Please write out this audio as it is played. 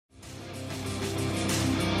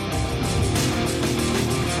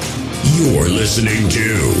You're listening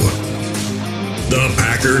to the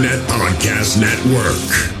Packernet Podcast Network.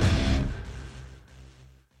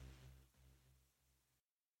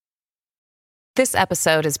 This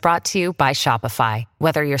episode is brought to you by Shopify.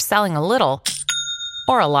 Whether you're selling a little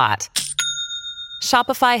or a lot,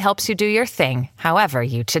 Shopify helps you do your thing, however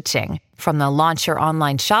you cha-ching. From the launch your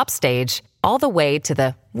online shop stage, all the way to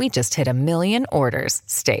the we just hit 1 million orders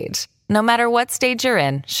stage. No matter what stage you're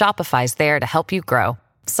in, Shopify's there to help you grow.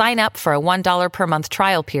 Sign up for a $1 per month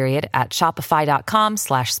trial period at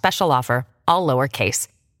shopify.com/special offer, all lowercase.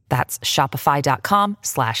 That's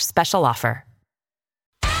shopify.com/special offer.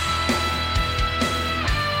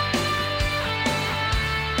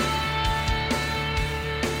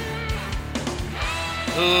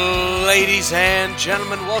 Ladies and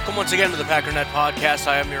gentlemen, welcome once again to the Packernet Podcast.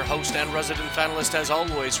 I am your host and resident panelist, as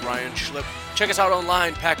always, Ryan Schlip. Check us out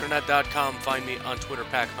online, packernet.com. Find me on Twitter,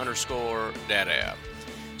 pack_data.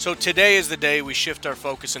 So today is the day we shift our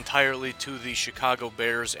focus entirely to the Chicago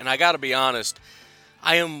Bears, and I gotta be honest,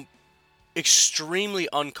 I am extremely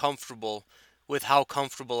uncomfortable with how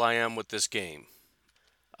comfortable I am with this game.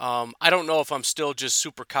 I don't know if I'm still just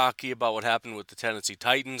super cocky about what happened with the Tennessee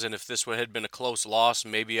Titans, and if this had been a close loss,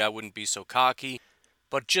 maybe I wouldn't be so cocky.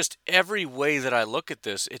 But just every way that I look at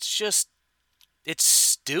this, it's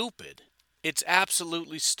stupid. It's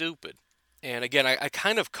absolutely stupid. And again, I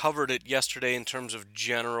kind of covered it yesterday in terms of a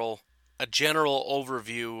general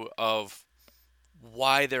overview of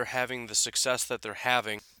why they're having the success that they're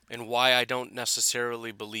having and why I don't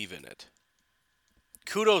necessarily believe in it.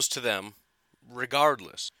 Kudos to them,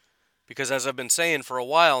 regardless. Because as I've been saying for a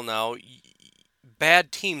while now,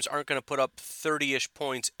 bad teams aren't going to put up 30-ish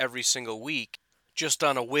points every single week just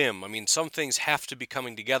on a whim. I mean, some things have to be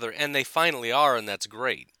coming together, and they finally are, and that's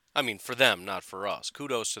great. I mean, for them, not for us.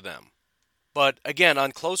 Kudos to them. But again,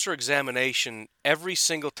 on closer examination, every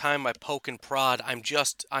single time I poke and prod, I'm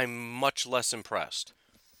much less impressed.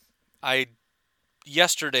 I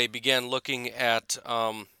yesterday began looking at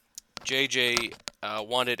JJ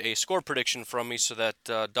wanted a score prediction from me so that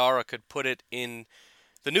Dara could put it in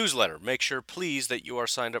the newsletter. Make sure, please, that you are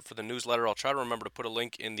signed up for the newsletter. I'll try to remember to put a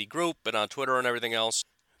link in the group and on Twitter and everything else.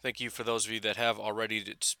 Thank you for those of you that have already.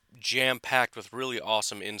 It's jam-packed with really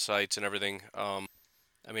awesome insights and everything. I'm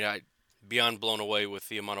beyond blown away with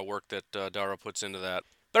the amount of work that Dara puts into that.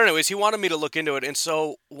 But anyways, he wanted me to look into it, and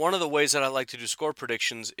so one of the ways that I like to do score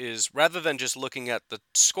predictions is rather than just looking at the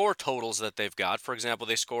score totals that they've got. For example,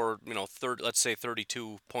 they scored, let's say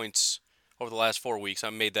 32 points over the last 4 weeks.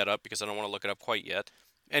 I made that up because I don't want to look it up quite yet.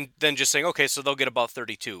 And then just saying, okay, so they'll get about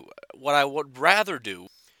 32. What I would rather do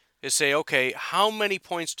is say, okay, how many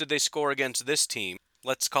points did they score against this team?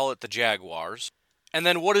 Let's call it the Jaguars. And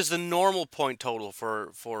then what is the normal point total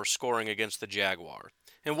for scoring against the Jaguars?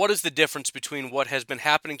 And what is the difference between what has been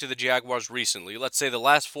happening to the Jaguars recently? Let's say the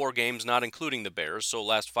last 4 games, not including the Bears, so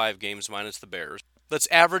last 5 games minus the Bears. Let's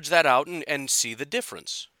average that out and see the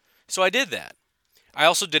difference. So I did that. I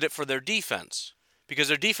also did it for their defense, because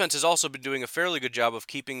their defense has also been doing a fairly good job of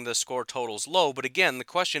keeping the score totals low. But again, the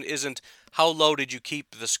question isn't how low did you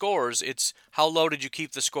keep the scores, it's how low did you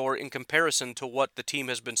keep the score in comparison to what the team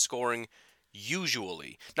has been scoring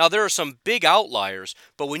usually. Now, there are some big outliers,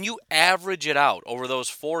 but when you average it out over those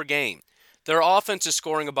 4 games, their offense is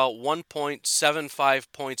scoring about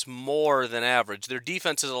 1.75 points more than average. Their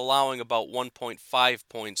defense is allowing about 1.5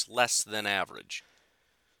 points less than average.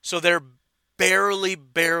 So they're barely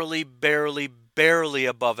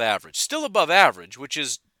above average. Still above average, which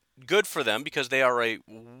is good for them because they are a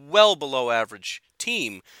well below average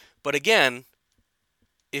team. But again,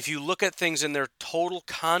 if you look at things in their total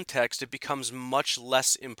context, it becomes much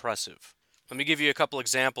less impressive. Let me give you a couple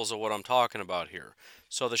examples of what I'm talking about here.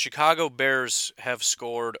 So the Chicago Bears have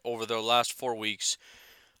scored over their last 4 weeks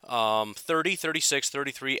 30, 36,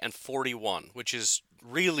 33, and 41, which is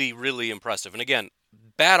really, really impressive. And again,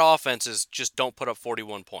 bad offenses just don't put up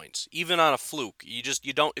 41 points. Even on a fluke,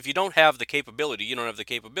 if you don't have the capability, you don't have the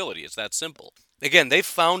capability. It's that simple. Again, they've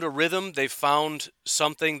found a rhythm. They've found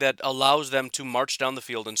something that allows them to march down the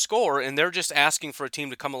field and score, and they're just asking for a team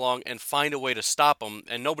to come along and find a way to stop them,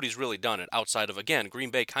 and nobody's really done it outside of, again, Green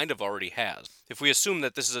Bay kind of already has. If we assume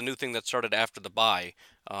that this is a new thing that started after the bye,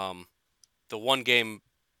 the one game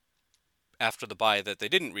after the bye that they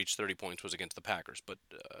didn't reach 30 points was against the Packers, but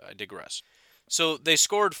I digress. So they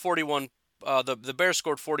scored 41, the Bears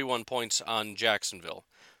scored 41 points on Jacksonville.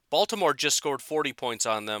 Baltimore just scored 40 points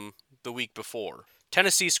on them the week before.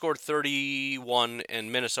 Tennessee scored 31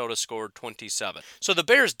 and Minnesota scored 27. So the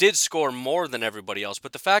Bears did score more than everybody else,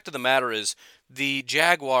 but the fact of the matter is the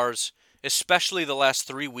Jaguars, especially the last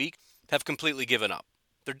 3 weeks, have completely given up.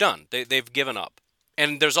 They're done. They've given up.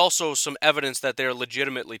 And there's also some evidence that they're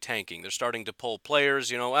legitimately tanking. They're starting to pull players,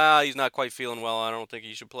 he's not quite feeling well, I don't think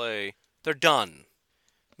he should play. They're done.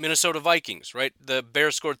 Minnesota Vikings, right? The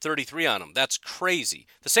Bears scored 33 on them. That's crazy.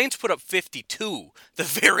 The Saints put up 52 the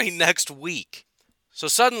very next week. So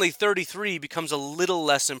suddenly 33 becomes a little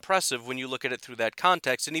less impressive when you look at it through that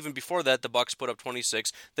context. And even before that, the Bucs put up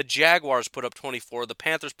 26, the Jaguars put up 24, the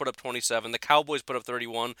Panthers put up 27, the Cowboys put up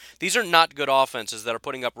 31. These are not good offenses that are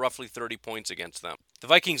putting up roughly 30 points against them. The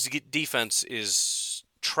Vikings defense is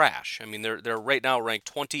trash. I mean, they're right now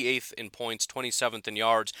ranked 28th in points, 27th in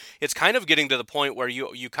yards. It's kind of getting to the point where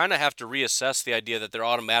you kind of have to reassess the idea that they're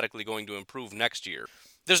automatically going to improve next year.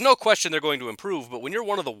 There's no question they're going to improve, but when you're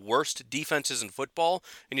one of the worst defenses in football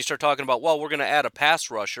and you start talking about, well, we're going to add a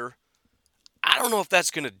pass rusher, I don't know if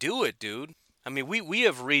that's going to do it, dude. I mean, we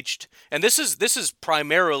have reached, and this is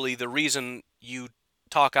primarily the reason you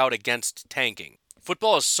talk out against tanking.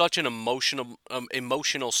 Football is such an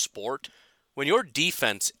emotional sport. When your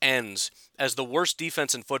defense ends as the worst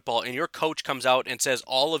defense in football and your coach comes out and says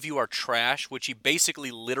all of you are trash, which he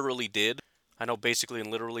basically literally did. I know basically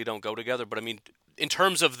and literally don't go together, but I mean, in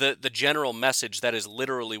terms of the general message, that is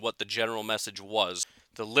literally what the general message was.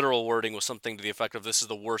 The literal wording was something to the effect of, this is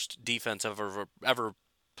the worst defense I've ever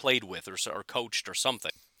played with or coached or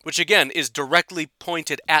something. Which, again, is directly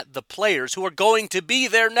pointed at the players who are going to be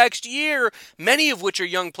there next year, many of which are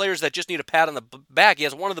young players that just need a pat on the back. He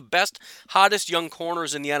has one of the best, hottest young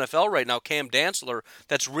corners in the NFL right now, Cam Dantzler,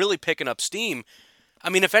 that's really picking up steam. I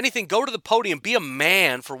mean, if anything, go to the podium, be a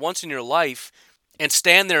man for once in your life, and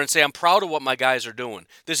stand there and say, I'm proud of what my guys are doing.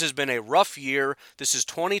 This has been a rough year. This is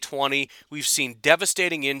 2020. We've seen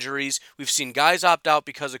devastating injuries. We've seen guys opt out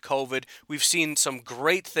because of COVID. We've seen some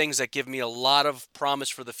great things that give me a lot of promise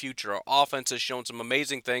for the future. Our offense has shown some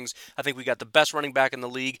amazing things. I think we got the best running back in the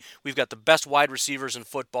league. We've got the best wide receivers in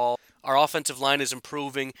football. Our offensive line is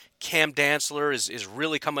improving. Cam Dantzler is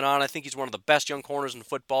really coming on. I think he's one of the best young corners in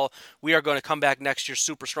football. We are going to come back next year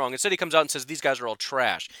super strong. Instead, he comes out and says, these guys are all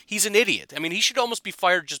trash. He's an idiot. I mean, he should almost be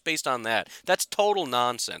fired just based on that. That's total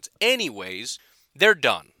nonsense. Anyways, they're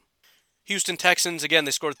done. Houston Texans, again,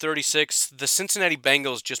 they scored 36. The Cincinnati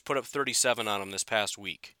Bengals just put up 37 on them this past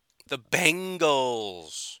week. The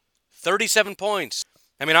Bengals. 37 points.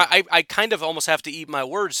 I mean, I kind of almost have to eat my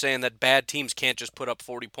words saying that bad teams can't just put up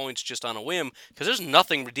 40 points just on a whim, because there's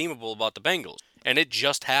nothing redeemable about the Bengals. And it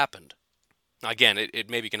just happened. Again,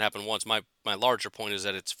 it maybe can happen once. My larger point is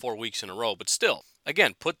that it's 4 weeks in a row. But still,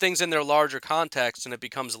 again, put things in their larger context and it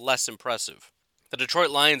becomes less impressive. The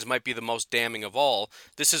Detroit Lions might be the most damning of all.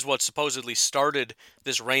 This is what supposedly started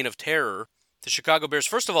this reign of terror. The Chicago Bears,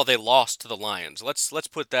 first of all, they lost to the Lions. Let's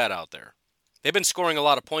put that out there. They've been scoring a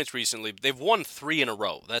lot of points recently. They've won 3 in a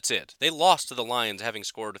row. That's it. They lost to the Lions having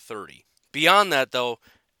scored 30. Beyond that, though,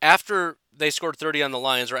 after they scored 30 on the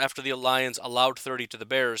Lions, or after the Lions allowed 30 to the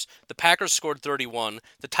Bears, the Packers scored 31,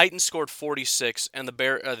 the Titans scored 46, and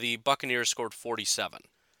the Buccaneers scored 47.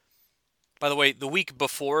 By the way, the week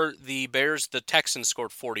before the Bears, the Texans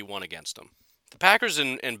scored 41 against them. The Packers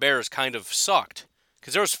and Bears kind of sucked,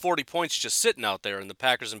 because there was 40 points just sitting out there, and the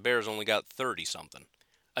Packers and Bears only got 30-something.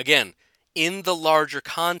 Again, in the larger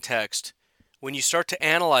context, when you start to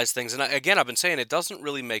analyze things, and again, I've been saying it doesn't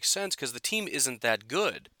really make sense because the team isn't that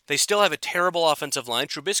good. They still have a terrible offensive line.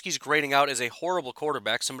 Trubisky's grading out as a horrible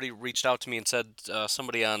quarterback. Somebody reached out to me and said,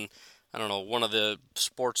 somebody on, I don't know, one of the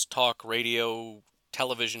sports talk radio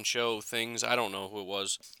television show things. I don't know who it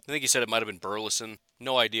was. I think he said it might have been Burleson.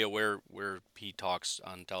 No idea where he talks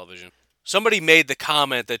on television. Somebody made the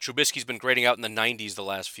comment that Trubisky's been grading out in the 90s the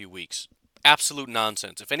last few weeks. Absolute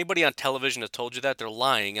nonsense. If anybody on television has told you that, they're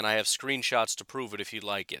lying, and I have screenshots to prove it if you'd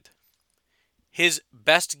like it. His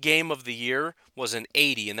best game of the year was an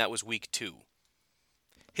 80, and that was week 2.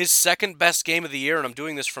 His second best game of the year, and I'm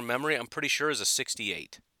doing this from memory, I'm pretty sure is a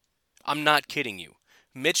 68. I'm not kidding you.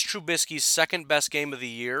 Mitch Trubisky's second best game of the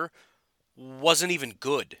year wasn't even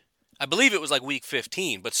good. I believe it was like week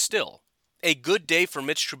 15, but still. A good day for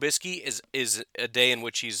Mitch Trubisky is a day in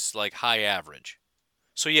which he's like high average.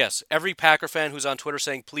 So yes, every Packer fan who's on Twitter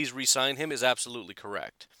saying please re-sign him is absolutely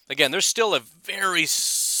correct. Again, there's still a very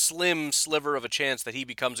slim sliver of a chance that he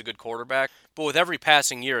becomes a good quarterback, but with every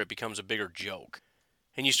passing year it becomes a bigger joke.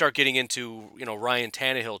 And you start getting into, Ryan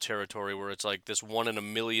Tannehill territory where it's like this 1 in a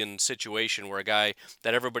million situation where a guy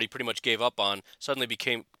that everybody pretty much gave up on suddenly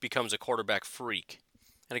becomes a quarterback freak.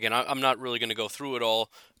 And again, I'm not really going to go through it all,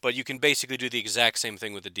 but you can basically do the exact same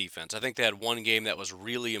thing with the defense. I think they had one game that was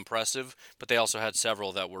really impressive, but they also had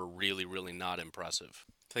several that were really, really not impressive.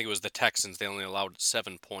 I think it was the Texans. They only allowed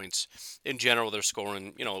 7 points. In general, they're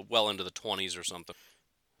scoring, well into the 20s or something.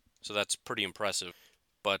 So that's pretty impressive.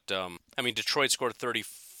 But, Detroit scored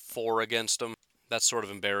 34 against them. That's sort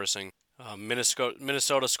of embarrassing.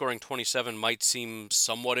 Minnesota scoring 27 might seem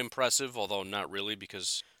somewhat impressive, although not really,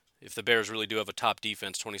 because if the Bears really do have a top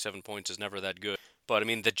defense, 27 points is never that good. But,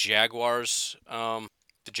 the Jaguars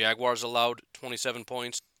allowed 27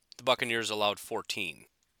 points. The Buccaneers allowed 14.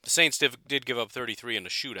 The Saints did give up 33 in a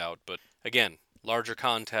shootout, but again, larger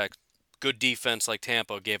context, good defense like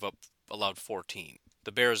Tampa allowed 14.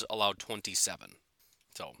 The Bears allowed 27.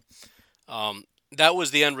 So, that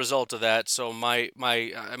was the end result of that. So I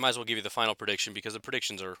might as well give you the final prediction, because the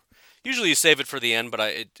predictions are usually you save it for the end, but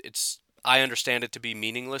I understand it to be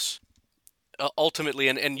meaningless. Ultimately,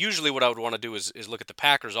 and usually what I would want to do is look at the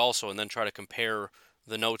Packers also, and then try to compare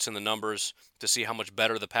the notes and the numbers to see how much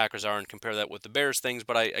better the Packers are and compare that with the Bears things.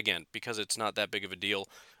 But because it's not that big of a deal,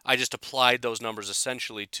 I just applied those numbers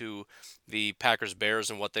essentially to the Packers-Bears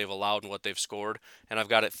and what they've allowed and what they've scored, and I've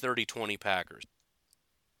got it 30-20 Packers.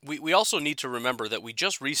 We also need to remember that we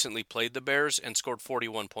just recently played the Bears and scored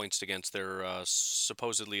 41 points against their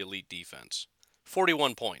supposedly elite defense.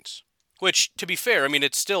 41 points. Which, to be fair,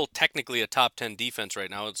 it's still technically a top 10 defense right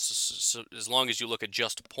now. It's as long as you look at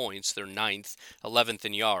just points, they're 9th, 11th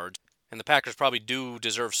in yards. And the Packers probably do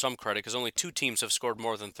deserve some credit, because only 2 teams have scored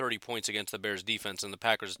more than 30 points against the Bears defense, and the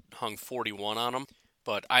Packers hung 41 on them.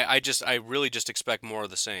 But I really just expect more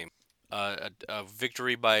of the same. A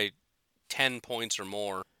victory by 10 points or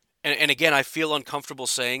more. And again, I feel uncomfortable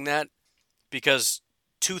saying that, because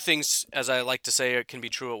 2 things, as I like to say, can be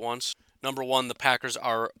true at once. Number 1, the Packers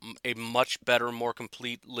are a much better, more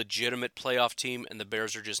complete, legitimate playoff team, and the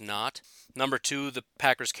Bears are just not. Number 2, the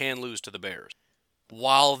Packers can lose to the Bears.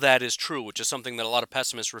 While that is true, which is something that a lot of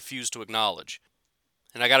pessimists refuse to acknowledge.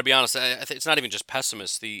 And I got to be honest, it's not even just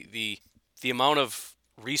pessimists. The amount of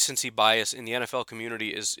recency bias in the NFL community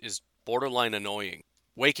is borderline annoying.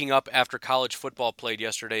 Waking up after college football played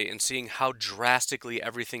yesterday and seeing how drastically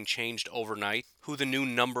everything changed overnight, who the new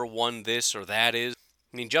number 1 this or that is.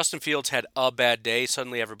 Justin Fields had a bad day.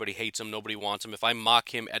 Suddenly everybody hates him. Nobody wants him. If I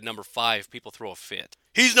mock him at number 5, people throw a fit.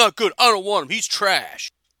 He's not good. I don't want him. He's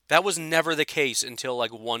trash. That was never the case until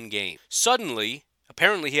like 1 game. Suddenly,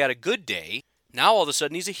 apparently he had a good day. Now all of a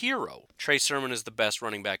sudden he's a hero. Trey Sermon is the best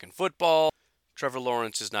running back in football. Trevor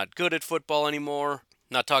Lawrence is not good at football anymore.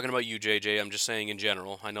 Not talking about you, JJ. I'm just saying in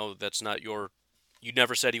general. I know that's not you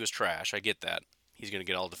never said he was trash. I get that. He's going to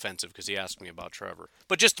get all defensive because he asked me about Trevor.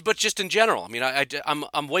 But just in general,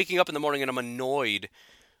 I'm waking up in the morning and I'm annoyed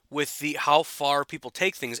with how far people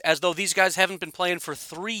take things, as though these guys haven't been playing for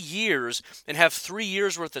 3 years and have 3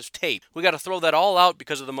 years worth of tape. We got to throw that all out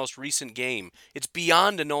because of the most recent game. It's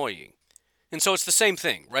beyond annoying. And so it's the same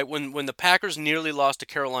thing, right? When the Packers nearly lost to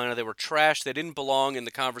Carolina, they were trash. They didn't belong in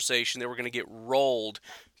the conversation. They were going to get rolled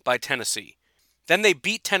by Tennessee. Then they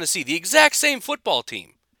beat Tennessee, the exact same football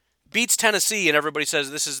team. Beats Tennessee, and everybody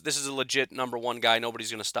says this is a legit number 1 guy.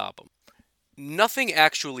 Nobody's going to stop him. Nothing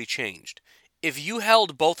actually changed. If you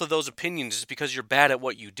held both of those opinions, it's because you're bad at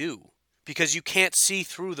what you do. Because you can't see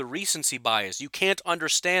through the recency bias. You can't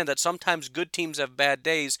understand that sometimes good teams have bad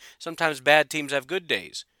days, sometimes bad teams have good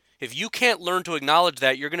days. If you can't learn to acknowledge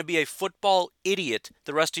that, you're going to be a football idiot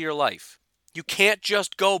the rest of your life. You can't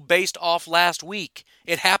just go based off last week.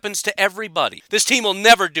 It happens to everybody. This team will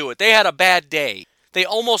never do it. They had a bad day. They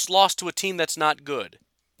almost lost to a team that's not good.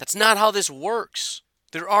 That's not how this works.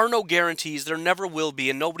 There are no guarantees, there never will be,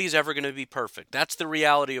 and nobody's ever going to be perfect. That's the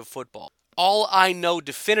reality of football. All I know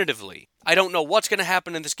definitively, I don't know what's going to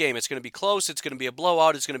happen in this game. It's going to be close, it's going to be a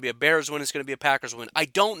blowout, it's going to be a Bears win, it's going to be a Packers win. I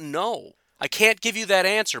don't know. I can't give you that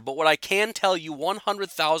answer, but what I can tell you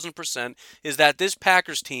 100,000% is that this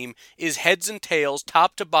Packers team is heads and tails,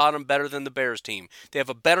 top to bottom, better than the Bears team. They have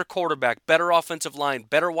a better quarterback, better offensive line,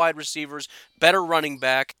 better wide receivers, better running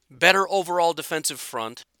back, better overall defensive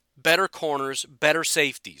front, better corners, better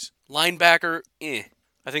safeties. Linebacker,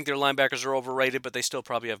 I think their linebackers are overrated, but they still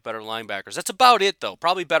probably have better linebackers. That's about it, though.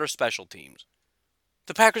 Probably better special teams.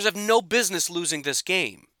 The Packers have no business losing this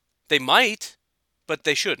game. They might, but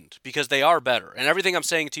they shouldn't, because they are better. And everything I'm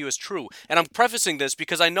saying to you is true. And I'm prefacing this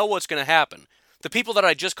because I know what's going to happen. The people that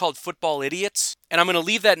I just called football idiots, and I'm going to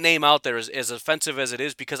leave that name out there as offensive as it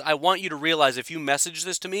is, because I want you to realize if you message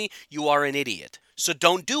this to me, you are an idiot. So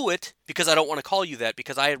don't do it, because I don't want to call you that,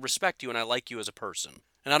 because I respect you and I like you as a person.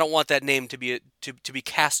 And I don't want that name to be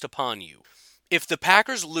cast upon you. If the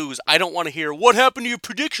Packers lose, I don't want to hear, what happened to your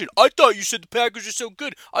prediction? I thought you said the Packers are so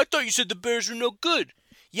good. I thought you said the Bears were no good.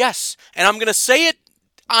 Yes, and I'm going to say it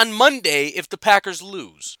on Monday if the Packers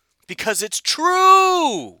lose. Because it's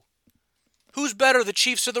true! Who's better, the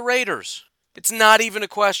Chiefs or the Raiders? It's not even a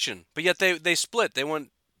question. But yet they split. They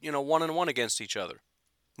went, 1-1 against each other.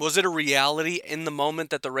 Was it a reality in the moment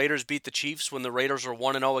that the Raiders beat the Chiefs when the Raiders were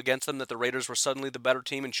 1-0 against them, that the Raiders were suddenly the better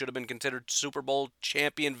team and should have been considered Super Bowl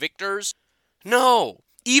champion victors? No.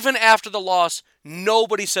 Even after the loss,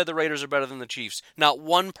 nobody said the Raiders are better than the Chiefs. Not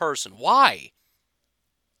one person. Why?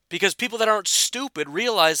 Because people that aren't stupid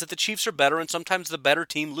realize that the Chiefs are better and sometimes the better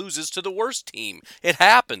team loses to the worst team. It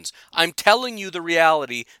happens. I'm telling you the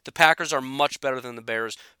reality. The Packers are much better than the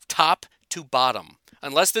Bears, top to bottom.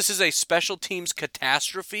 Unless this is a special teams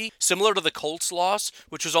catastrophe, similar to the Colts loss,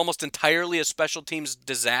 which was almost entirely a special teams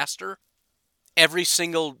disaster. Every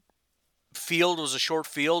single field was a short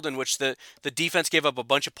field in which the defense gave up a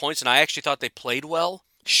bunch of points, and I actually thought they played well.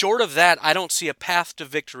 Short of that, I don't see a path to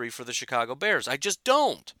victory for the Chicago Bears. I just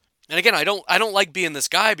don't. And again, I don't like being this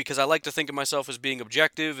guy because I like to think of myself as being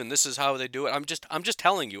objective and this is how they do it. I'm just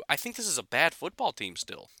telling you, I think this is a bad football team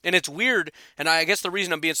still. And it's weird, and I guess the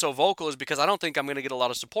reason I'm being so vocal is because I don't think I'm going to get a lot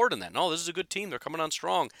of support in that. No, this is a good team. They're coming on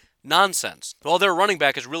strong. Nonsense. Well, their running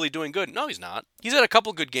back is really doing good. No, he's not. He's had a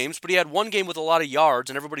couple good games, but he had one game with a lot of yards,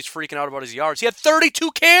 and everybody's freaking out about his yards. He had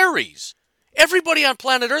 32 carries. Everybody on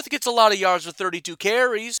planet Earth gets a lot of yards with 32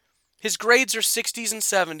 carries. His grades are 60s and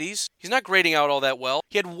 70s. He's not grading out all that well.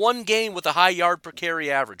 He had one game with a high yard per carry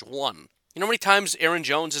average. One. You know how many times Aaron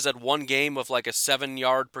Jones has had one game of like a 7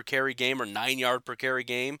 yard per carry game or 9 yard per carry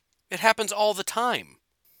game? It happens all the time.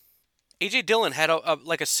 A.J. Dillon had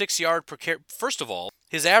like a 6 yard per carry. First of all,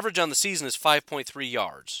 his average on the season is 5.3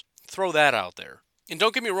 yards. Throw that out there. And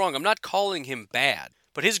don't get me wrong, I'm not calling him bad.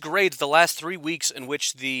 But his grades the last 3 weeks in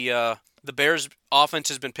which the Bears offense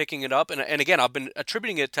has been picking it up. And again, I've been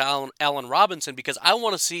attributing it to Allen Robinson because I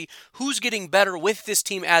want to see who's getting better with this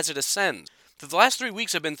team as it ascends. The last 3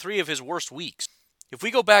 weeks have been 3 of his worst weeks. If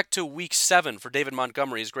we go back to week 7 for David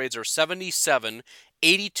Montgomery, his grades are 77,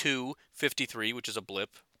 82, 53, which is a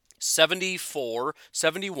blip, 74,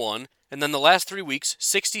 71, and then the last 3 weeks,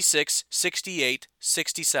 66, 68,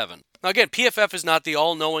 67. Now again, PFF is not the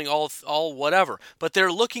all-knowing, all whatever, but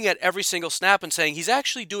they're looking at every single snap and saying he's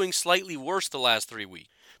actually doing slightly worse the last 3 weeks.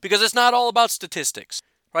 Because it's not all about statistics,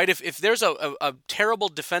 right? If there's a terrible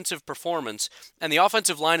defensive performance and the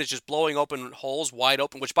offensive line is just blowing open holes wide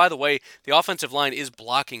open, which by the way, the offensive line is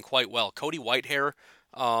blocking quite well. Cody Whitehair,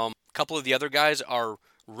 a couple of the other guys are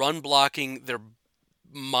run blocking their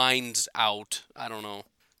minds out. I don't know.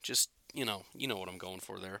 Just, you know what I'm going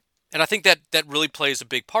for there. And I think that really plays a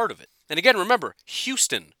big part of it. And again, remember,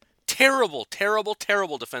 Houston, terrible, terrible,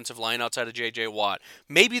 terrible defensive line outside of J.J. Watt.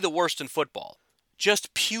 Maybe the worst in football.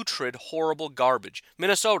 Just putrid, horrible garbage.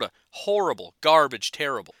 Minnesota, horrible, garbage,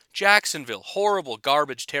 terrible. Jacksonville, horrible,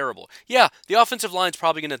 garbage, terrible. Yeah, the offensive line's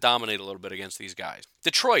probably going to dominate a little bit against these guys.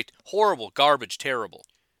 Detroit, horrible, garbage, terrible.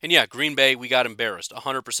 And yeah, Green Bay, we got embarrassed.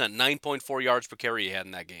 100%, 9.4 yards per carry he had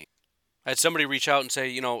in that game. I had somebody reach out and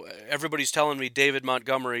say, everybody's telling me David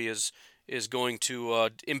Montgomery is going to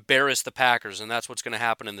embarrass the Packers, and that's what's going to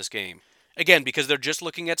happen in this game. Again, because they're just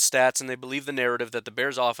looking at stats and they believe the narrative that the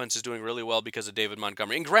Bears offense is doing really well because of David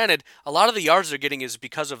Montgomery. And granted, a lot of the yards they're getting is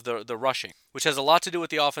because of the rushing, which has a lot to do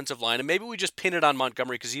with the offensive line. And maybe we just pin it on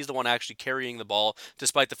Montgomery because he's the one actually carrying the ball,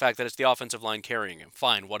 despite the fact that it's the offensive line carrying him.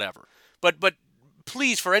 Fine, whatever. But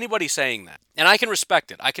please, for anybody saying that, and I can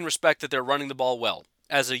respect it. I can respect that they're running the ball well.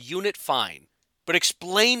 As a unit, fine. But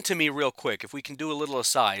explain to me real quick, if we can do a little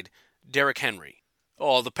aside, Derrick Henry.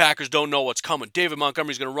 Oh, the Packers don't know what's coming. David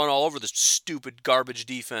Montgomery's going to run all over this stupid garbage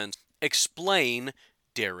defense. Explain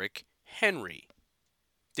Derrick Henry.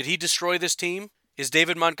 Did he destroy this team? Is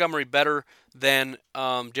David Montgomery better than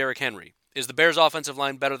Derrick Henry? Is the Bears' offensive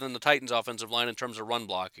line better than the Titans' offensive line in terms of run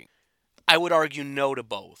blocking? I would argue no to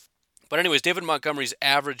both. But anyways, David Montgomery's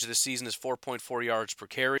average this season is 4.4 yards per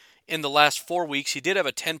carry. In the last 4 weeks, he did have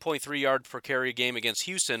a 10.3 yard per carry game against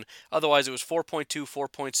Houston. Otherwise, it was 4.2,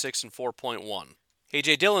 4.6, and 4.1.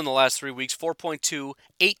 A.J. Dillon the last 3 weeks, 4.2,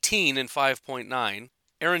 18, and 5.9.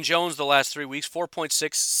 Aaron Jones the last 3 weeks,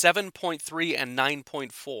 4.6, 7.3, and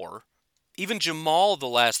 9.4. Even Jamal the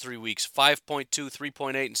last 3 weeks, 5.2,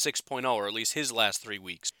 3.8, and 6.0, or at least his last 3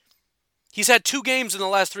 weeks. He's had 2 games in the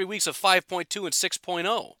last 3 weeks of 5.2 and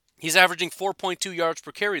 6.0. He's averaging 4.2 yards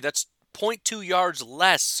per carry. That's 0.2 yards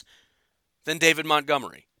less than David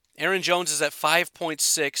Montgomery. Aaron Jones is at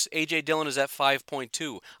 5.6. A.J. Dillon is at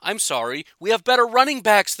 5.2. I'm sorry, we have better running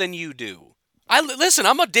backs than you do. Listen,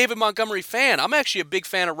 I'm a David Montgomery fan. I'm actually a big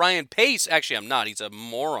fan of Ryan Pace. Actually, I'm not. He's a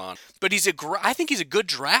moron. But I think he's a good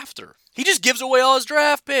drafter. He just gives away all his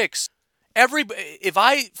draft picks. If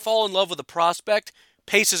I fall in love with a prospect,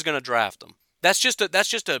 Pace is going to draft him. That's just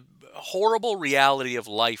a horrible reality of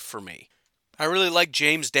life for me. I really like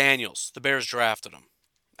James Daniels. The Bears drafted him.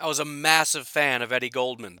 I was a massive fan of Eddie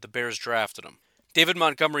Goldman. The Bears drafted him. David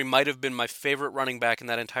Montgomery might have been my favorite running back in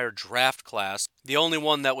that entire draft class. The only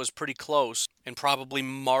one that was pretty close and probably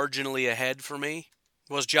marginally ahead for me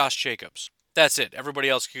was Josh Jacobs. That's it. Everybody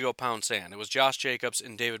else could go pound sand. It was Josh Jacobs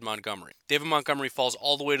and David Montgomery. David Montgomery falls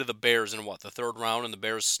all the way to the Bears in the third round, and the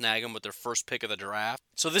Bears snag him with their first pick of the draft.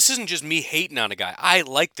 So this isn't just me hating on a guy. I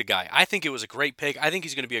like the guy. I think it was a great pick. I think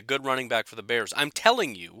he's going to be a good running back for the Bears. I'm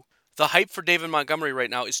telling you, the hype for David Montgomery right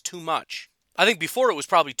now is too much. I think before it was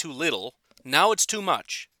probably too little. Now it's too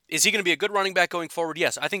much. Is he going to be a good running back going forward?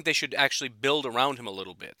 Yes. I think they should actually build around him a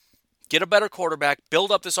little bit. Get a better quarterback,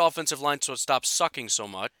 build up this offensive line so it stops sucking so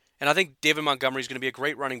much. And I think David Montgomery is going to be a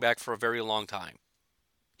great running back for a very long time.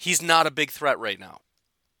 He's not a big threat right now.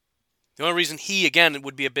 The only reason he, again,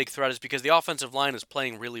 would be a big threat is because the offensive line is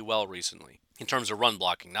playing really well recently in terms of run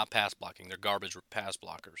blocking, not pass blocking. They're garbage pass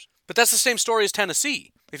blockers. But that's the same story as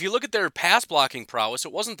Tennessee. If you look at their pass blocking prowess,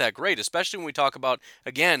 it wasn't that great, especially when we talk about,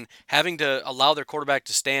 again, having to allow their quarterback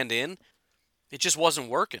to stand in. It just wasn't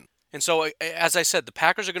working. And so, as I said, the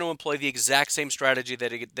Packers are going to employ the exact same strategy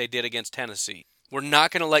that they did against Tennessee. We're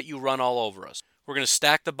not going to let you run all over us. We're going to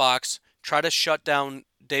stack the box, try to shut down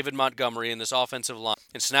David Montgomery in this offensive line.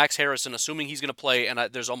 And Snacks Harrison, assuming he's going to play, and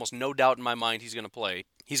there's almost no doubt in my mind he's going to play,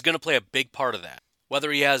 he's going to play a big part of that.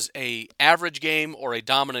 Whether he has an average game or a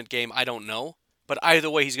dominant game, I don't know. But either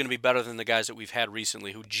way, he's going to be better than the guys that we've had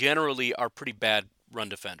recently, who generally are pretty bad run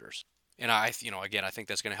defenders. And I think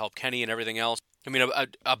that's going to help Kenny and everything else. I mean,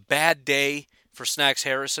 a bad day for Snacks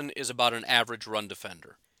Harrison is about an average run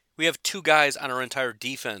defender. We have two guys on our entire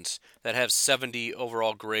defense that have 70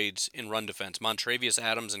 overall grades in run defense, Montravius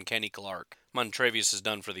Adams and Kenny Clark. Montravius is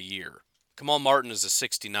done for the year. Kamal Martin is a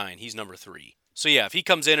 69. He's number 3. So yeah, if he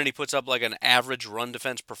comes in and he puts up like an average run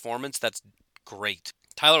defense performance, that's great.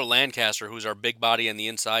 Tyler Lancaster, who's our big body on the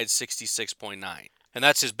inside, 66.9. And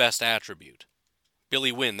that's his best attribute.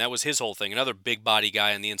 Billy Wynn, that was his whole thing, another big body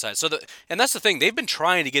guy on the inside. And that's the thing, they've been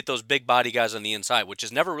trying to get those big body guys on the inside, which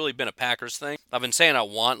has never really been a Packers thing. I've been saying I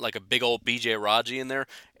want like a big old B.J. Raji in there,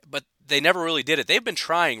 but they never really did it. They've been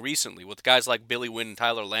trying recently with guys like Billy Wynn and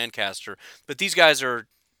Tyler Lancaster, but these guys they're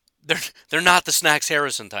not the Snacks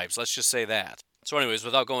Harrison types, let's just say that. So anyways,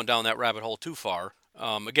 without going down that rabbit hole too far,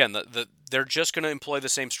 again, they're just going to employ the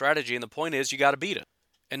same strategy, and the point is you got to beat it.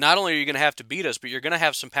 And not only are you going to have to beat us, but you're going to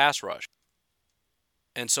have some pass rush.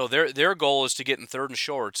 And so their goal is to get in third and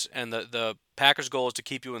shorts, and the Packers' goal is to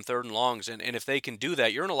keep you in third and longs. And if they can do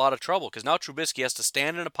that, you're in a lot of trouble, because now Trubisky has to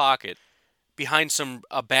stand in a pocket behind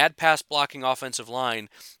a bad pass blocking offensive line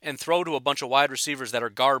and throw to a bunch of wide receivers that are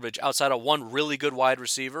garbage outside of one really good wide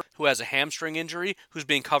receiver who has a hamstring injury who's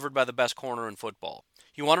being covered by the best corner in football.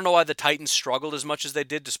 You want to know why the Titans struggled as much as they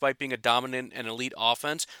did despite being a dominant and elite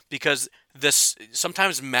offense? Because this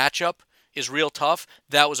sometimes matchup is real tough.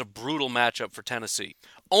 That was a brutal matchup for Tennessee.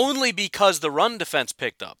 Only because the run defense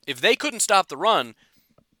picked up. If they couldn't stop the run,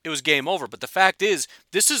 it was game over. But the fact is,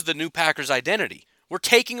 this is the new Packers identity. We're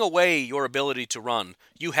taking away your ability to run.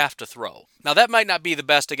 You have to throw. Now, that might not be the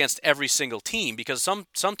best against every single team, because some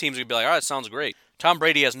teams would be like, all right, sounds great. Tom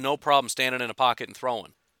Brady has no problem standing in a pocket and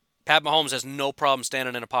throwing. Pat Mahomes has no problem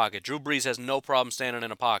standing in a pocket. Drew Brees has no problem standing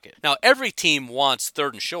in a pocket. Now, every team wants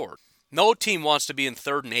third and short. No team wants to be in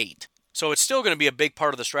 3rd and 8. So it's still going to be a big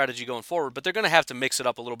part of the strategy going forward, but they're going to have to mix it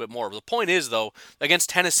up a little bit more. But the point is, though, against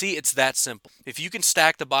Tennessee, it's that simple. If you can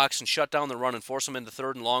stack the box and shut down the run and force them into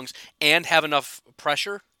 3rd and longs and have enough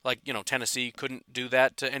pressure, like, Tennessee couldn't do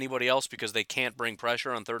that to anybody else because they can't bring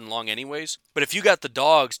pressure on 3rd and long anyways. But if you got the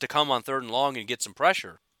dogs to come on 3rd and long and get some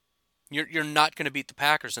pressure, you're not going to beat the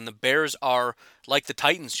Packers, and the Bears are, like the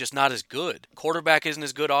Titans, just not as good. Quarterback isn't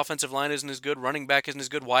as good, offensive line isn't as good, running back isn't as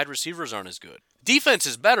good, wide receivers aren't as good. Defense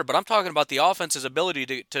is better, but I'm talking about the offense's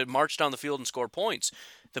ability to march down the field and score points.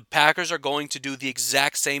 The Packers are going to do the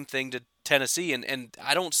exact same thing to Tennessee, and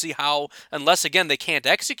I don't see how, unless, again, they can't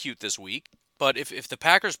execute this week, but if the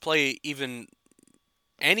Packers play even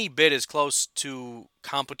any bit as close to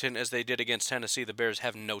competent as they did against Tennessee, the Bears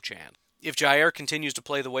have no chance. If Jair continues to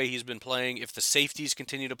play the way he's been playing, if the safeties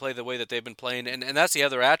continue to play the way that they've been playing, and that's the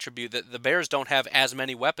other attribute, that the Bears don't have as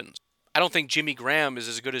many weapons. I don't think Jimmy Graham is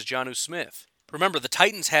as good as Jonnu Smith. Remember, the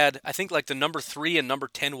Titans had, I think, like the number 3 and number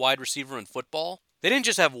 10 wide receiver in football. They didn't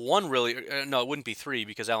just have one really, no, it wouldn't be 3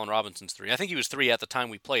 because Allen Robinson's 3. I think he was 3 at the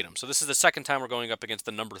time we played him. So this is the second time we're going up against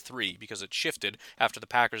the number 3 because it shifted after the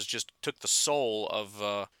Packers just took the soul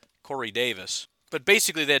of Corey Davis. But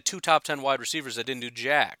basically they had 2 top 10 wide receivers that didn't do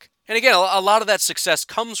jack. And again, a lot of that success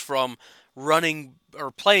comes from running or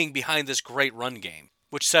playing behind this great run game,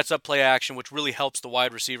 which sets up play action, which really helps the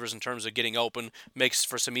wide receivers in terms of getting open, makes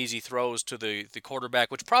for some easy throws to the quarterback,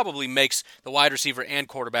 which probably makes the wide receiver and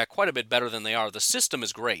quarterback quite a bit better than they are. The system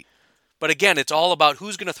is great. But again, it's all about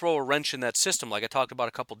who's going to throw a wrench in that system, like I talked about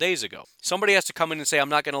a couple days ago. Somebody has to come in and say, I'm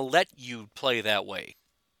not going to let you play that way.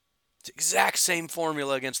 It's the exact same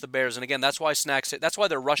formula against the Bears. And again, that's why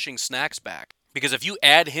they're rushing Snacks back. Because if you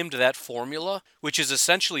add him to that formula, which is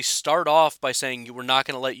essentially start off by saying we're not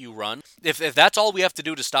going to let you run, if that's all we have to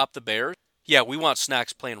do to stop the Bears, yeah, we want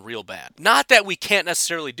Snacks playing real bad. Not that we can't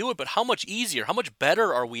necessarily do it, but how much easier, how much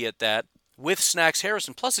better are we at that with Snacks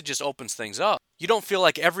Harrison? Plus, it just opens things up. You don't feel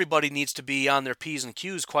like everybody needs to be on their P's and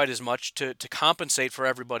Q's quite as much to compensate for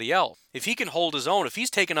everybody else. If he can hold his own, if he's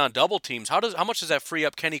taking on double teams, how much does that free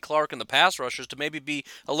up Kenny Clark and the pass rushers to maybe be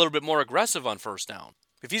a little bit more aggressive on first down?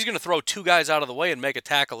 If he's going to throw two guys out of the way and make a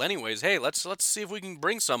tackle anyways, hey, let's see if we can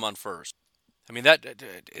bring some on first. I mean, that,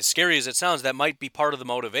 as scary as it sounds, that might be part of the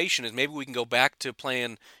motivation, is maybe we can go back to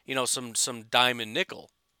playing, some dime and nickel.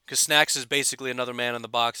 Because Snacks is basically another man in the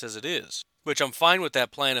box as it is. Which I'm fine with that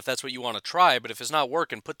plan if that's what you want to try, but if it's not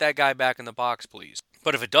working, put that guy back in the box, please.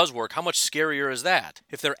 But if it does work, how much scarier is that?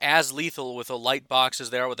 If they're as lethal with a light box as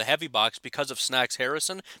they are with a heavy box because of Snacks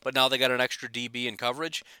Harrison, but now they got an extra DB in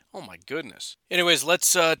coverage, oh my goodness. Anyways,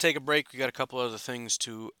 let's take a break. We got a couple other things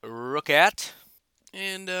to look at.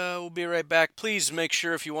 And we'll be right back. Please make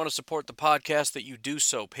sure if you want to support the podcast that you do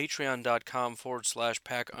so.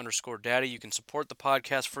 Patreon.com/pack_daddy. You can support the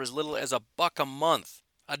podcast for as little as $1 a month.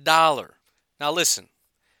 $1. Now listen,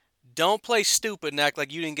 don't play stupid and act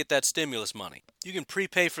like you didn't get that stimulus money. You can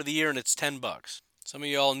prepay for the year and it's $10. Some of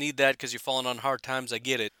you all need that because you're falling on hard times. I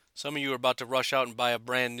get it. Some of you are about to rush out and buy a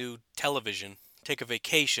brand new television. Take a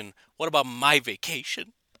vacation. What about my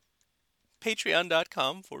vacation?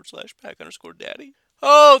 Patreon.com/pack_daddy.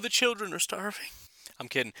 Oh, the children are starving. I'm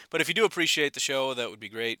kidding. But if you do appreciate the show, that would be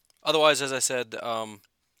great. Otherwise, as I said,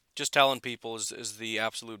 just telling people is the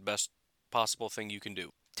absolute best possible thing you can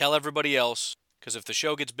do. Tell everybody else, because if the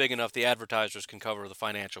show gets big enough, the advertisers can cover the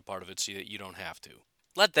financial part of it so that you don't have to.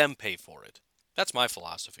 Let them pay for it. That's my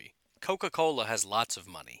philosophy. Coca-Cola has lots of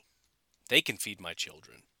money. They can feed my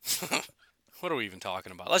children. What are we even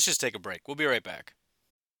talking about? Let's just take a break. We'll be right back.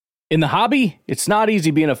 In the hobby, it's not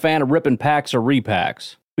easy being a fan of ripping packs or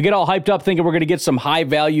repacks. We get all hyped up thinking we're going to get some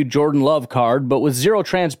high-value Jordan Love card, but with zero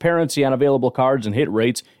transparency on available cards and hit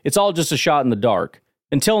rates, it's all just a shot in the dark.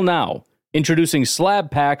 Until now. Introducing Slab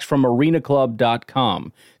Packs from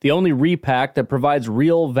ArenaClub.com, the only repack that provides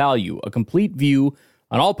real value, a complete view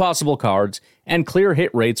on all possible cards, and clear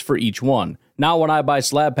hit rates for each one. Now when I buy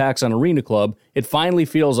Slab Packs on Arena Club, it finally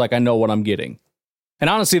feels like I know what I'm getting. And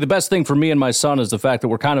honestly, the best thing for me and my son is the fact that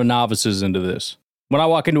we're kind of novices into this. When I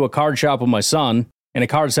walk into a card shop with my son, and a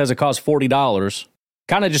card says it costs $40,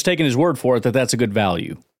 kind of just taking his word for it that that's a good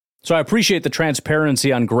value. So I appreciate the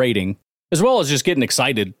transparency on grading, as well as just getting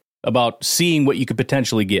excited about seeing what you could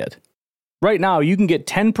potentially get. Right now, you can get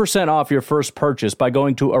 10% off your first purchase by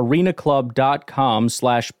going to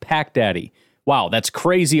arenaclub.com/packdaddy. Wow, that's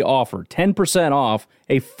crazy offer. 10% off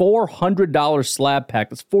a $400 slab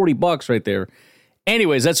pack. That's $40 right there.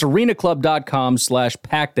 Anyways, that's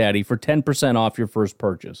arenaclub.com/packdaddy for 10% off your first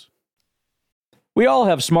purchase. We all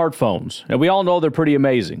have smartphones, and we all know they're pretty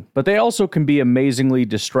amazing, but they also can be amazingly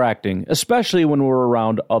distracting, especially when we're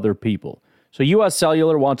around other people. So US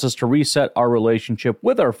Cellular wants us to reset our relationship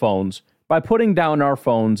with our phones by putting down our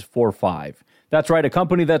phones for $5. That's right, a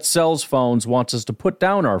company that sells phones wants us to put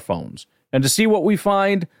down our phones. And to see what we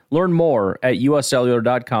find, learn more at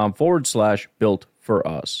uscellular.com/built for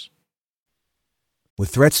us. With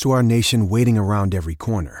threats to our nation waiting around every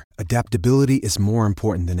corner, adaptability is more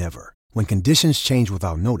important than ever. When conditions change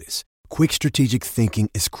without notice, quick strategic thinking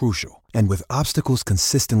is crucial. And with obstacles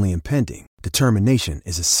consistently impending, determination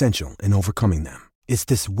is essential in overcoming them. It's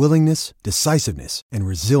this willingness, decisiveness, and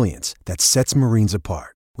resilience that sets Marines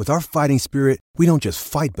apart. With our fighting spirit, we don't just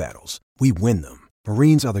fight battles, we win them.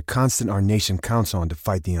 Marines are the constant our nation counts on to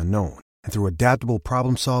fight the unknown. And through adaptable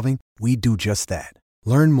problem solving, we do just that.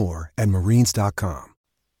 Learn more at marines.com.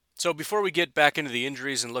 So before we get back into the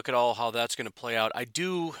injuries and look at all how that's going to play out, I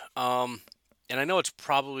do, and I know it's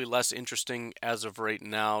probably less interesting as of right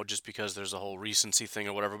now just because there's a whole recency thing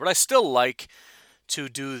or whatever, but I still like to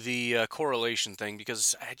do the correlation thing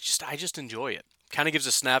because I just enjoy it. Kind of gives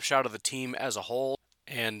a snapshot of the team as a whole,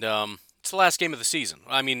 and it's the last game of the season.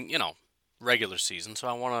 I mean, regular season, so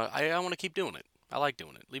I want to keep doing it. I like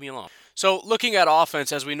doing it. Leave me alone. So looking at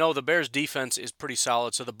offense, as we know, the Bears' defense is pretty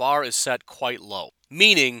solid, so the bar is set quite low.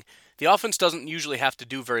 Meaning, the offense doesn't usually have to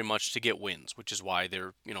do very much to get wins, which is why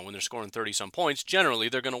they're, when they're scoring 30-some points, generally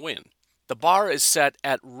they're going to win. The bar is set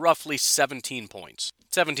at roughly 17 points.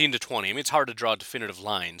 17 to 20. I mean, it's hard to draw definitive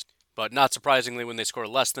lines, but not surprisingly, when they score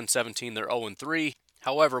less than 17, they're 0-3.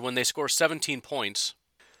 However, when they score 17 points,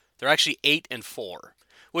 they're actually 8-4.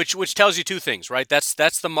 Which tells you two things, right? That's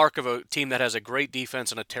the mark of a team that has a great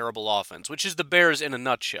defense and a terrible offense, which is the Bears in a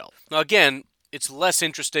nutshell. Now again, it's less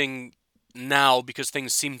interesting now because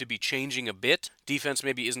things seem to be changing a bit. Defense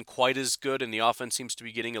maybe isn't quite as good and the offense seems to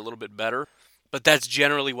be getting a little bit better. But that's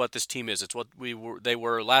generally what this team is. It's what they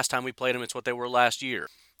were last time we played them. It's what they were last year.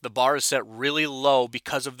 The bar is set really low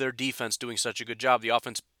because of their defense doing such a good job. The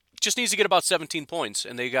offense just needs to get about 17 points,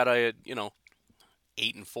 and they got a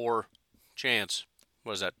 8-4 chance.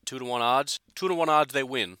 What is that? 2-1 odds. 2-1 odds they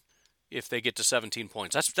win if they get to 17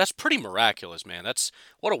 points. That's pretty miraculous, man.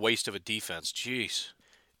 What a waste of a defense. Jeez.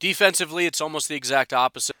 Defensively, it's almost the exact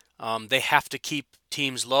opposite. They have to keep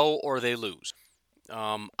teams low or they lose.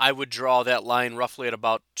 I would draw that line roughly at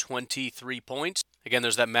about 23 points. Again,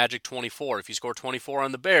 there's that magic 24. If you score 24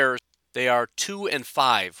 on the Bears, they are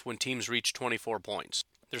 2-5 when teams reach 24 points.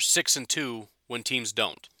 They're 6-2 when teams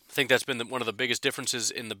don't. I think that's been one of the biggest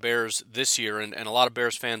differences in the Bears this year, and a lot of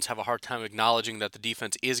Bears fans have a hard time acknowledging that the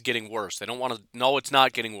defense is getting worse. They don't want to know it's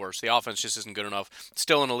not getting worse. The offense just isn't good enough. It's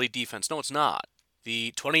still an elite defense. No, it's not.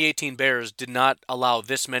 The 2018 Bears did not allow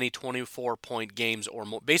this many 24-point games or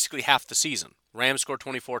more, basically half the season. Rams scored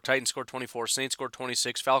 24, Titans scored 24, Saints scored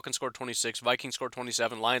 26, Falcons scored 26, Vikings scored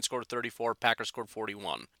 27, Lions scored 34, Packers scored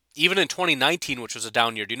 41. Even in 2019, which was a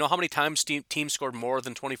down year, do you know how many times teams scored more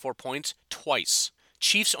than 24 points? Twice.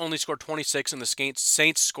 Chiefs only scored 26 and the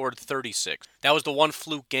Saints scored 36. That was the one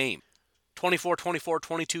fluke game. 24, 24,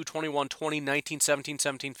 22, 21, 20, 19, 17,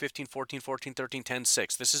 17, 15, 14, 14, 13, 10,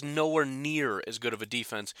 6. This is nowhere near as good of a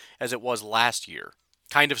defense as it was last year.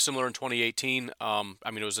 Kind of similar in 2018.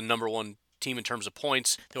 It was the number one team in terms of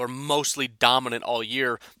points. They were mostly dominant all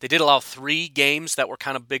year. They did allow 3 games that were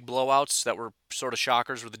kind of big blowouts that were sort of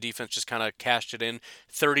shockers where the defense just kind of cashed it in.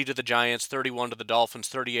 30 to the Giants, 31 to the Dolphins,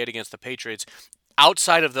 38 against the Patriots.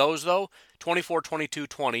 Outside of those, though, 24, 22,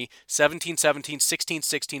 20, 17, 17, 16,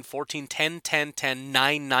 16, 14, 10, 10, 10,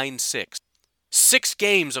 9, 9, 6. 6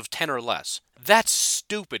 games of 10 or less. That's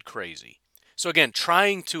stupid crazy. So again,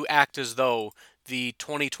 trying to act as though the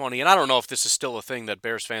 2020, and I don't know if this is still a thing that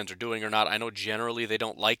Bears fans are doing or not. I know generally they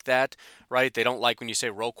don't like that, right? They don't like when you say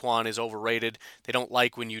Roquan is overrated. They don't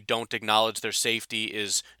like when you don't acknowledge their safety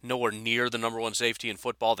is nowhere near the number one safety in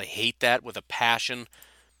football. They hate that with a passion.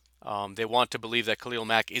 They want to believe that Khalil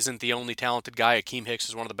Mack isn't the only talented guy. Akeem Hicks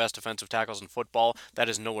is one of the best defensive tackles in football. That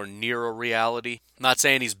is nowhere near a reality. I'm not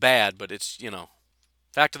saying he's bad, but it's,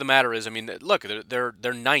 fact of the matter is, look, they're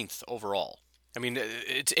 9th overall.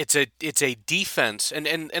 It's a defense,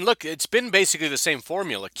 and look, it's been basically the same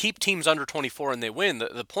formula. Keep teams under 24 and they win.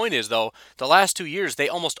 The point is, though, the last 2 years, they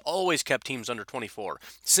almost always kept teams under 24.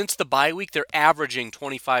 Since the bye week, they're averaging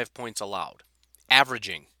 25 points allowed.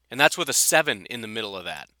 Averaging. And that's with a 7 in the middle of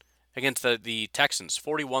that. Against the Texans,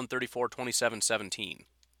 41, 34, 27, 17.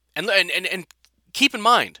 And keep in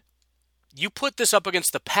mind, you put this up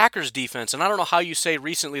against the Packers defense, and I don't know how you say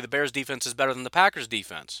recently the Bears defense is better than the Packers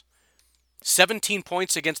defense. 17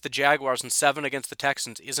 points against the Jaguars and 7 against the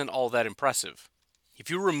Texans isn't all that impressive. If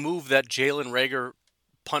you remove that Jalen Reagor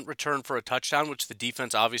punt return for a touchdown, which the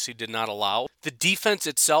defense obviously did not allow, the defense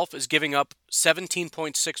itself is giving up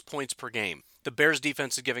 17.6 points per game. The Bears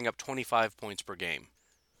defense is giving up 25 points per game.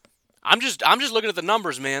 I'm just looking at the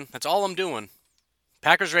numbers, man. That's all I'm doing.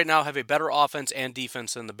 Packers right now have a better offense and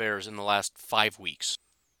defense than the Bears in the last 5 weeks.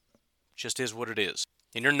 Just is what it is.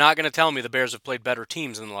 And you're not going to tell me the Bears have played better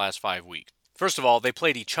teams in the last 5 weeks. First of all, they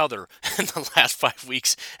played each other in the last 5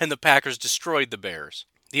 weeks, and the Packers destroyed the Bears.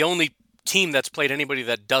 The only team that's played anybody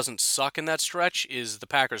that doesn't suck in that stretch is the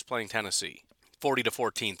Packers playing Tennessee.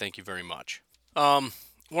 40-14, thank you very much. One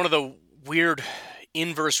of the weird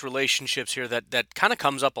inverse relationships here that kind of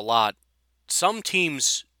comes up a lot. Some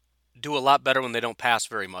teams do a lot better when they don't pass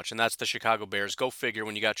very much, and that's the Chicago Bears. Go figure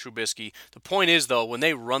when you got Trubisky. The point is, though, when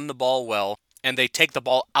they run the ball well and they take the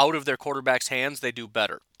ball out of their quarterback's hands, they do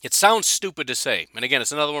better. It sounds stupid to say, and again,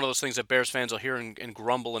 it's another one of those things that Bears fans will hear and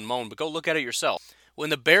grumble and moan, but go look at it yourself. When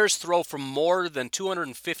the Bears throw for more than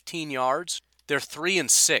 215 yards, they're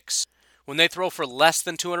 3-6. When they throw for less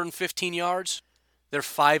than 215 yards, they're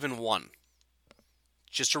 5-1.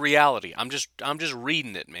 Just a reality. I'm just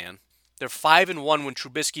reading it, man. They're 5-1 when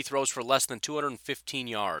Trubisky throws for less than 215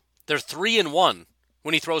 yards. They're 3-1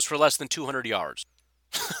 when he throws for less than 200 yards.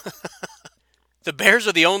 The Bears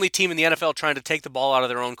are the only team in the NFL trying to take the ball out of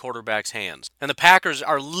their own quarterback's hands. And the Packers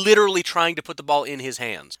are literally trying to put the ball in his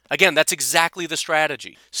hands. Again, that's exactly the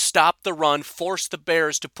strategy. Stop the run, force the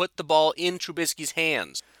Bears to put the ball in Trubisky's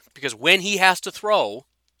hands. Because when he has to throw,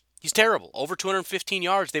 he's terrible. Over 215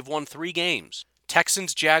 yards, they've won 3 games.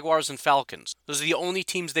 Texans, Jaguars, and Falcons. Those are the only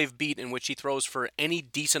teams they've beat in which he throws for any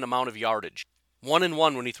decent amount of yardage.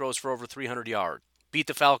 1-1 when he throws for over 300 yards. Beat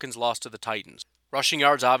the Falcons, lost to the Titans. Rushing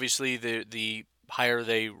yards, obviously, the higher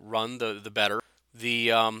they run, the better. The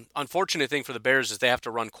unfortunate thing for the Bears is they have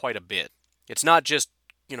to run quite a bit. It's not just,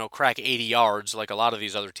 crack 80 yards like a lot of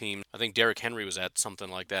these other teams. I think Derrick Henry was at something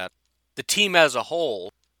like that. The team as a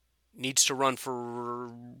whole needs to run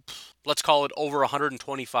for, let's call it, over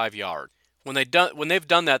 125 yards. When they've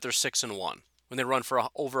done that, they're 6-1. When they run for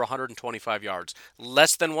over 125 yards,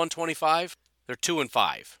 less than 125, they're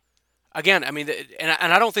 2-5. Again, I mean, and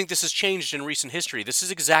I don't think this has changed in recent history. This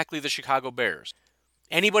is exactly the Chicago Bears.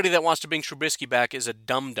 Anybody that wants to bring Trubisky back is a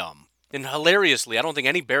dum-dum. And hilariously, I don't think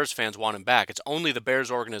any Bears fans want him back. It's only the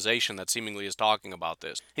Bears organization that seemingly is talking about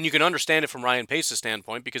this. And you can understand it from Ryan Pace's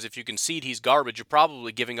standpoint, because if you concede he's garbage, you're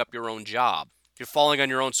probably giving up your own job. You're falling on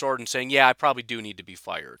your own sword and saying, yeah, I probably do need to be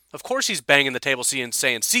fired. Of course he's banging the table and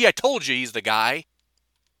saying, see, I told you he's the guy.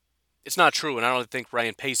 It's not true, and I don't think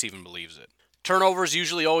Ryan Pace even believes it. Turnovers,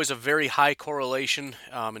 usually always a very high correlation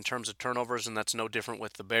in terms of turnovers, and that's no different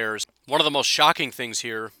with the Bears. One of the most shocking things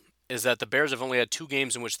here is that the Bears have only had 2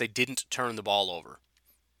 games in which they didn't turn the ball over.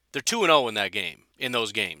 They're 2-0 in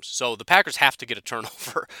those games. So the Packers have to get a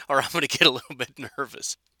turnover, or I'm going to get a little bit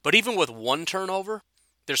nervous. But even with 1 turnover,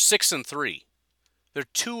 they're 6-3. They're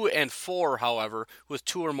 2-4, however, with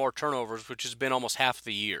 2 or more turnovers, which has been almost half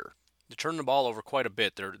the year. They're turning the ball over quite a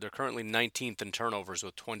bit. They're currently 19th in turnovers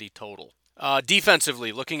with 20 total.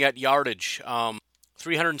 Defensively, looking at yardage,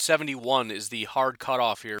 371 is the hard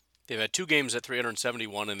cutoff here. They've had 2 games at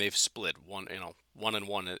 371, and they've split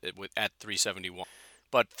 1-1 at 371.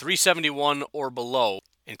 But 371 or below,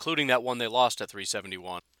 including that one they lost at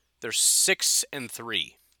 371, they're 6-3.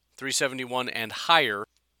 371 and higher,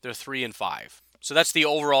 they're 3-5. So that's the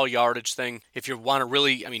overall yardage thing. If you want to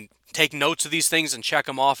really, take notes of these things and check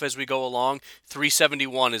them off as we go along,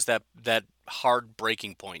 371 is that hard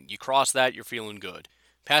breaking point. You cross that, you're feeling good.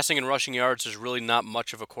 Passing and rushing yards, there's really not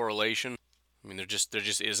much of a correlation. There just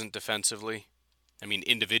isn't defensively.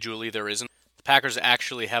 Individually there isn't. The Packers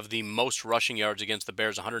actually have the most rushing yards against the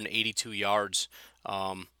Bears, 182 yards.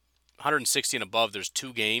 160 and above, there's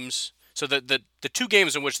 2 games. So the 2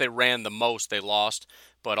 games in which they ran the most, they lost.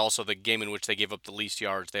 But also the game in which they gave up the least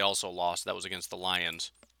yards, they also lost. That was against the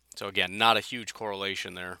Lions. So again, not a huge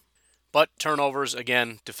correlation there. But turnovers,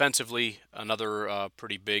 again, defensively, another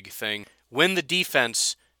pretty big thing. When the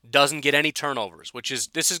defense doesn't get any turnovers,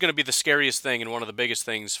 this is going to be the scariest thing and one of the biggest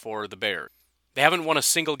things for the Bears. They haven't won a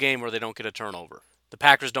single game where they don't get a turnover. The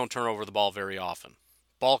Packers don't turn over the ball very often.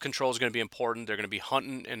 Ball control is going to be important. They're going to be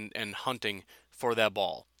hunting and hunting for that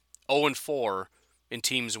ball. 0-4 in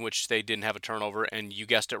teams in which they didn't have a turnover, and you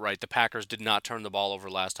guessed it right, the Packers did not turn the ball over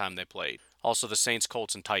last time they played. Also the Saints,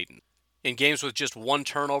 Colts, and Titans. In games with just 1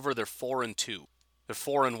 turnover, they're 4-2. They're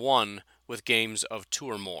 4-1 with games of 2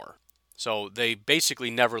 or more. So they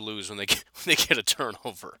basically never lose when they get a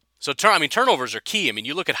turnover. So turnovers are key.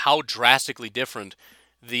 You look at how drastically different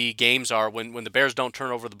the games are. When the Bears don't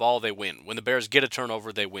turn over the ball, they win. When the Bears get a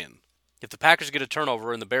turnover, they win. If the Packers get a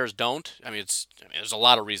turnover and the Bears don't, there's a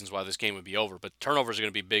lot of reasons why this game would be over, but turnovers are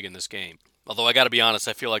going to be big in this game. Although I got to be honest,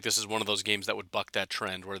 I feel like this is one of those games that would buck that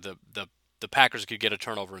trend where the Packers could get a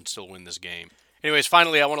turnover and still win this game. Anyways,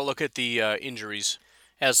 finally, I want to look at the injuries.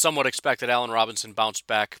 As somewhat expected, Allen Robinson bounced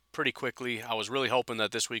back pretty quickly. I was really hoping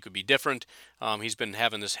that this week would be different. He's been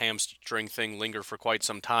having this hamstring thing linger for quite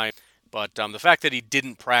some time. But the fact that he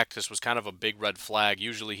didn't practice was kind of a big red flag.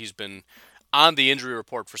 Usually he's been on the injury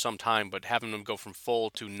report for some time, but having him go from full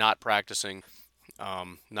to not practicing,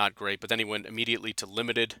 not great. But then he went immediately to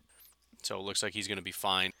limited, so it looks like he's going to be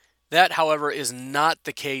fine. That, however, is not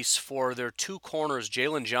the case for their 2 corners,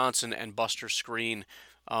 Jalen Johnson and Buster Skrine.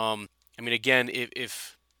 Again,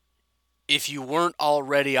 if you weren't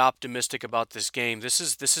already optimistic about this game, this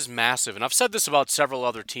is massive. And I've said this about several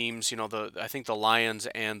other teams. I think the Lions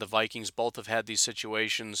and the Vikings both have had these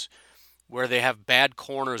situations where they have bad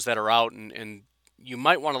corners that are out, and you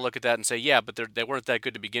might want to look at that and say, yeah, but they weren't that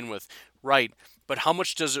good to begin with, right? But how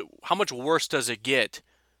much worse does it get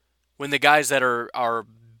when the guys that are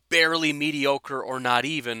barely mediocre or not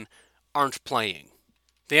even aren't playing?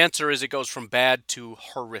 The answer is it goes from bad to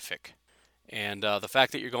horrific. And the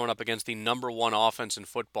fact that you're going up against the number 1 offense in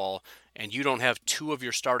football and you don't have 2 of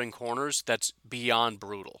your starting corners, that's beyond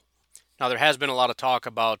brutal. Now, there has been a lot of talk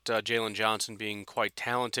about Jalen Johnson being quite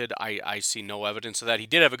talented. I see no evidence of that. He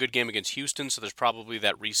did have a good game against Houston, so there's probably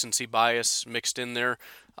that recency bias mixed in there.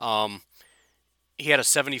 He had a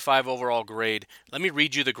 75 overall grade. Let me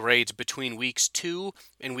read you the grades between weeks 2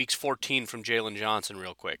 and weeks 14 from Jalen Johnson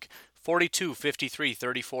real quick. 42, 53,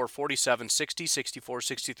 34, 47, 60, 64,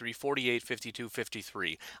 63, 48, 52,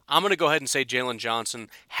 53. I'm going to go ahead and say Jalen Johnson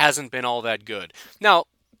hasn't been all that good. Now,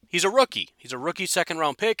 He's a rookie. He's a rookie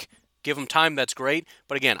second-round pick. Give him time, that's great.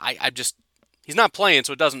 But again, he's not playing,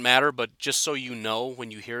 so it doesn't matter. But just so you know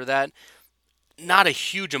when you hear that, not a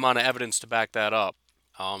huge amount of evidence to back that up.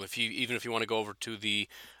 Even if you want to go over to the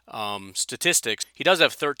statistics, he does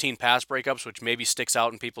have 13 pass breakups, which maybe sticks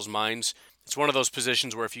out in people's minds. It's one of those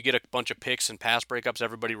positions where if you get a bunch of picks and pass breakups,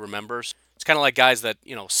 everybody remembers. It's kind of like guys that,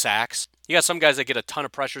 sacks. You got some guys that get a ton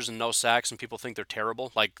of pressures and no sacks, and people think they're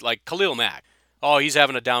terrible, like Khalil Mack. Oh, he's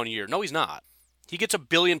having a down year. No, he's not. He gets a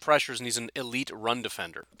billion pressures, and he's an elite run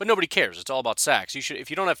defender. But nobody cares. It's all about sacks. If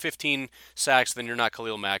you don't have 15 sacks, then you're not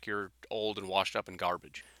Khalil Mack. You're old and washed up and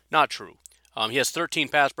garbage. Not true. He has 13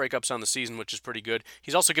 pass breakups on the season, which is pretty good.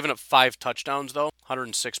 He's also given up 5 touchdowns, though.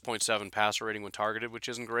 106.7 passer rating when targeted, which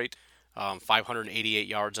isn't great. 588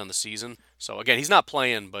 yards on the season. So, again, he's not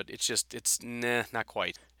playing, but it's not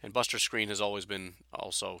quite. And Buster Skrine has always been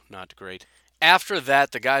also not great. After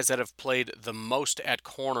that, the guys that have played the most at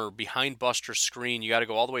corner behind Buster Skrine, you got to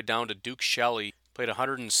go all the way down to Duke Shelley. Played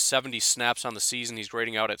 170 snaps on the season. He's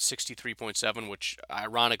grading out at 63.7, which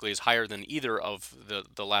ironically is higher than either of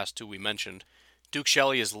the last two we mentioned. Duke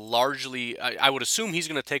Shelley is largely, I would assume he's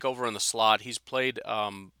going to take over in the slot. He's played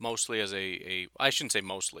mostly as I shouldn't say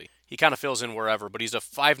mostly. He kind of fills in wherever, but he's a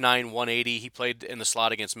 5'9", 180. He played in the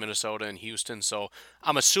slot against Minnesota and Houston, so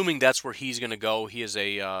I'm assuming that's where he's going to go. He is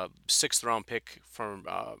a 6th-round pick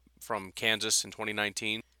from Kansas in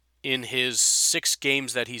 2019. In his 6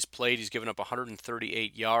 games that he's played, he's given up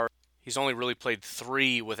 138 yards. He's only really played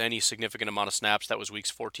 3 with any significant amount of snaps. That was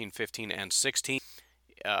weeks 14, 15, and 16.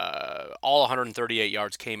 All 138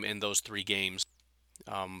 yards came in those 3 games.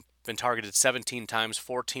 Been targeted 17 times,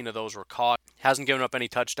 14 of those were caught. Hasn't given up any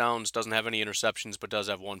touchdowns, doesn't have any interceptions, but does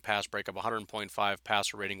have 1 pass breakup, 100.5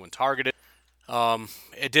 passer rating when targeted.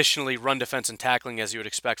 Additionally, run defense and tackling, as you would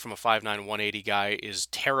expect from a 5'9", 180 guy, is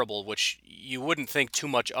terrible, which you wouldn't think too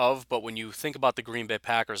much of, but when you think about the Green Bay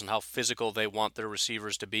Packers and how physical they want their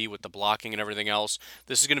receivers to be with the blocking and everything else,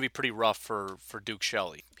 this is going to be pretty rough for Duke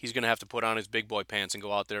Shelley. He's going to have to put on his big boy pants and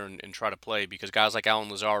go out there and try to play, because guys like Allen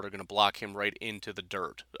Lazard are going to block him right into the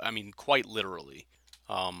dirt. I mean, quite literally.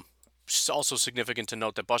 It's also significant to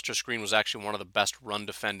note that Buster Skrine was actually one of the best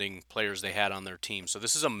run-defending players they had on their team. So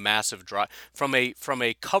this is a massive drop. From a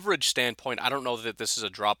coverage standpoint, I don't know that this is a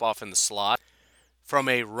drop-off in the slot. From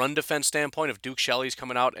a run defense standpoint, if Duke Shelley's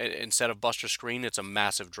coming out instead of Buster Skrine, it's a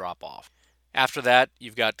massive drop-off. After that,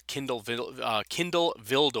 you've got Kindle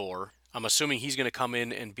Vildor. I'm assuming he's going to come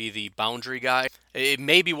in and be the boundary guy. It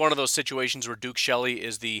may be one of those situations where Duke Shelley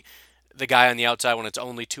is the guy on the outside when it's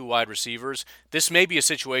only 2 wide receivers. This may be a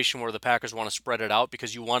situation where the Packers want to spread it out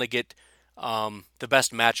because you want to get the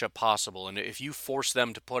best matchup possible. And if you force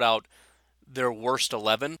them to put out their worst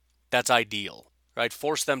 11, that's ideal, right?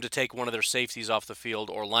 Force them to take one of their safeties off the field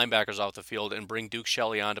or linebackers off the field and bring Duke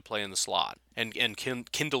Shelley on to play in the slot and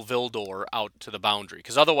Kindle Vildor out to the boundary.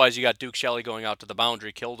 Because otherwise you got Duke Shelley going out to the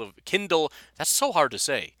boundary. Kindle, that's so hard to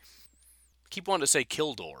say. Keep wanting to say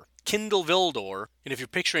Kildor. Kindle Vildor, and if you're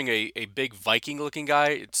picturing a big Viking-looking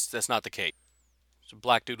guy, that's not the case. It's a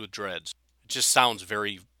black dude with dreads. It just sounds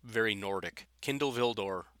very, very Nordic. Kindle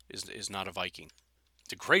Vildor is not a Viking.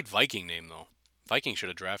 It's a great Viking name, though. Viking should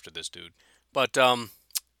have drafted this dude. But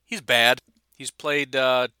he's bad. He's played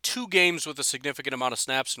 2 games with a significant amount of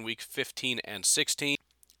snaps in week 15 and 16.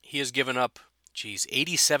 He has given up,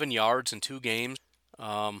 87 yards in 2 games.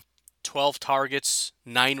 12 targets,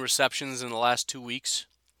 9 receptions in the last 2 weeks.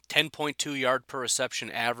 10.2 yard per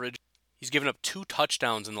reception average. He's given up 2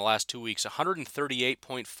 touchdowns in the last 2 weeks,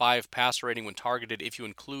 138.5 passer rating when targeted if you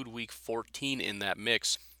include week 14 in that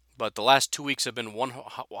mix. But the last 2 weeks have been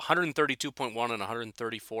 132.1 and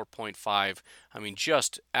 134.5. I mean,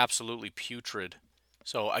 just absolutely putrid.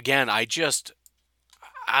 So again, I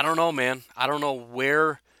don't know, man. I don't know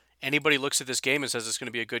where anybody looks at this game and says it's going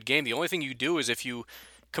to be a good game. The only thing you do is if you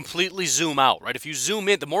completely zoom out, right? If you zoom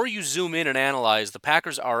in, the more you zoom in and analyze, the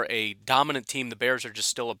Packers are a dominant team. The Bears are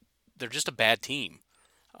just they're just a bad team.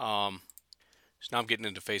 So now I'm getting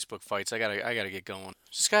into Facebook fights. I gotta get going.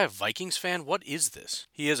 Is this guy a Vikings fan? What is this?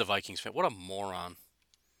 He is a Vikings fan. What a moron.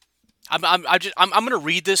 I'm gonna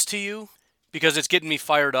read this to you because it's getting me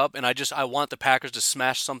fired up, and I want the Packers to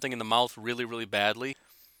smash something in the mouth really, really badly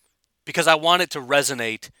because I want it to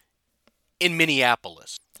resonate in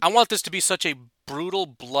Minneapolis. I want this to be such a brutal,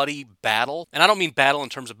 bloody battle. And I don't mean battle in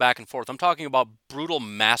terms of back and forth. I'm talking about brutal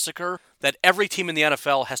massacre that every team in the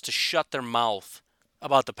NFL has to shut their mouth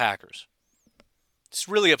about the Packers. It's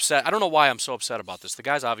really upset. I don't know why I'm so upset about this. The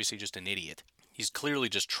guy's obviously just an idiot. He's clearly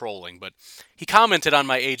just trolling, but he commented on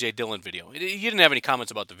my A.J. Dillon video. He didn't have any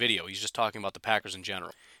comments about the video. He's just talking about the Packers in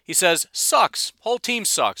general. He says, sucks. Whole team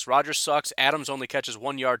sucks. Rodgers sucks. Adams only catches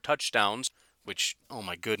 1-yard touchdowns, which, oh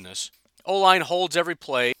my goodness. O-line holds every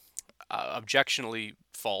play. Objectionably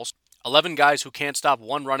false. 11 guys who can't stop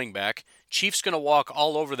one running back. Chiefs going to walk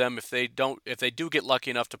all over them if they do get lucky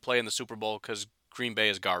enough to play in the Super Bowl because Green Bay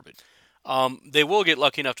is garbage. They will get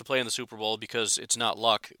lucky enough to play in the Super Bowl because it's not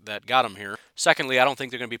luck that got them here. Secondly, I don't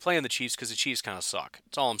think they're going to be playing the Chiefs because the Chiefs kind of suck.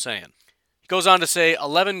 That's all I'm saying. He goes on to say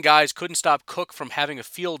 11 guys couldn't stop Cook from having a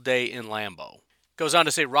field day in Lambeau. Goes on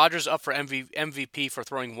to say Rodgers up for MVP for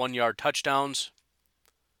throwing 1-yard touchdowns.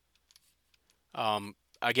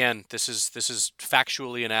 Again, this is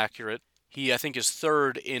factually inaccurate. He, I think, is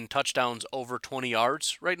third in touchdowns over 20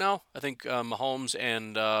 yards right now. I think Mahomes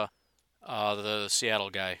and the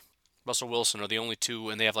Seattle guy, Russell Wilson, are the only two,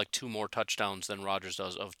 and they have like 2 more touchdowns than Rodgers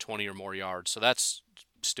does of 20 or more yards. So that's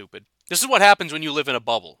stupid. This is what happens when you live in a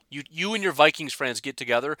bubble. You and your Vikings friends get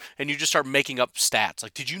together, and you just start making up stats.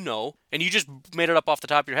 Like, did you know? And you just made it up off the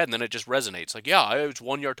top of your head, and then it just resonates. Like, yeah, it's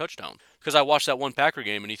 1-yard touchdown. Because I watched that one Packer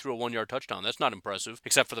game, and he threw a 1-yard touchdown. That's not impressive,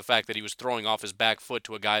 except for the fact that he was throwing off his back foot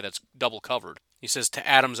to a guy that's double covered. He says to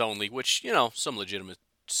Adams only, which, some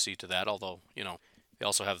legitimacy to that, although, they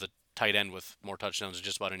also have the tight end with more touchdowns than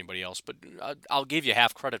just about anybody else. But I'll give you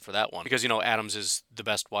half credit for that one, because, Adams is the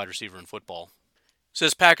best wide receiver in football.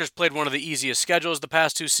 Says Packers played one of the easiest schedules the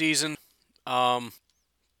past 2 seasons.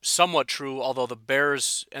 Somewhat true, although the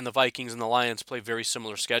Bears and the Vikings and the Lions play very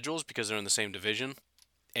similar schedules because they're in the same division.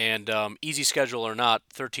 And easy schedule or not,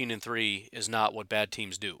 13-3 is not what bad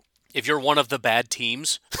teams do. If you're one of the bad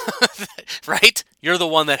teams, right? You're the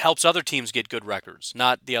one that helps other teams get good records,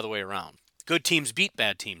 not the other way around. Good teams beat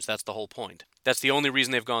bad teams. That's the whole point. That's the only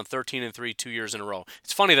reason they've gone 13-3 2 years in a row.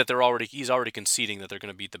 It's funny that he's already conceding that they're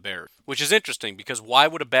going to beat the Bears, which is interesting because why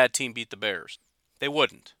would a bad team beat the Bears? They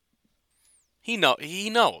wouldn't. He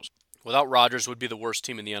knows. Without Rodgers would be the worst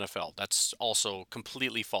team in the NFL. That's also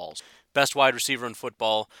completely false. Best wide receiver in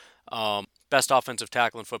football. Best offensive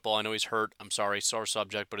tackle in football. I know he's hurt. I'm sorry, sore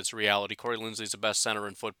subject, but it's reality. Corey Linsley's the best center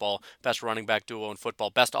in football. Best running back duo in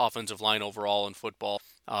football. Best offensive line overall in football.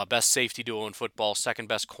 Best safety duo in football. Second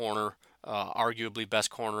best corner. Arguably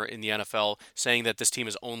best corner in the NFL. Saying that this team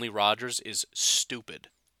is only Rodgers is stupid.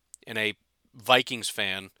 And a Vikings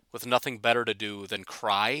fan with nothing better to do than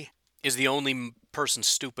cry is the only person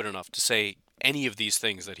stupid enough to say any of these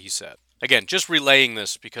things that he said. Again, just relaying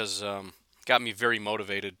this because got me very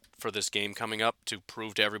motivated for this game coming up to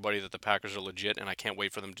prove to everybody that the Packers are legit, and I can't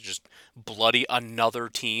wait for them to just bloody another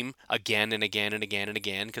team again and again and again and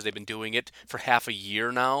again because they've been doing it for half a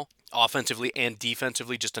year now, offensively and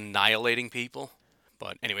defensively, just annihilating people.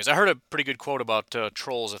 But anyways, I heard a pretty good quote about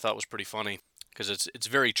trolls I thought was pretty funny because it's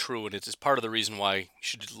very true, and it's part of the reason why you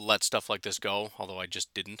should let stuff like this go, although I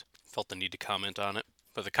just didn't. Felt the need to comment on it.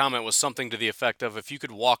 But the comment was something to the effect of, if you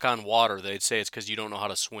could walk on water, they'd say it's because you don't know how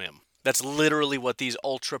to swim. That's literally what these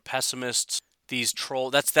ultra pessimists, these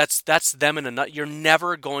trolls, that's them in a nut. You're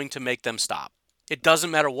never going to make them stop. It doesn't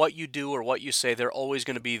matter what you do or what you say, they're always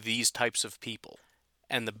going to be these types of people.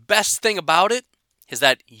 And the best thing about it is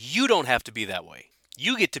that you don't have to be that way.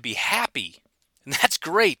 You get to be happy. And that's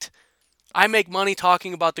great. I make money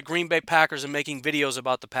talking about the Green Bay Packers and making videos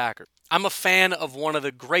about the Packers. I'm a fan of one of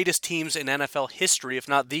the greatest teams in NFL history, if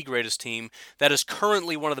not the greatest team, that is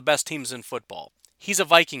currently one of the best teams in football. He's a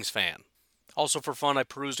Vikings fan. Also for fun, I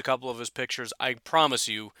perused a couple of his pictures. I promise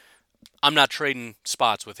you, I'm not trading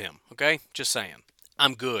spots with him, okay? Just saying.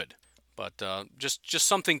 I'm good. But just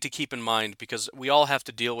something to keep in mind because we all have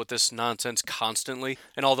to deal with this nonsense constantly.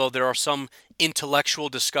 And although there are some intellectual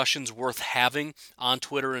discussions worth having on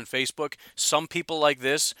Twitter and Facebook, some people like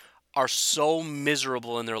this are so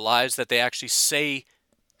miserable in their lives that they actually say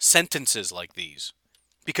sentences like these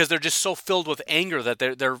because they're just so filled with anger that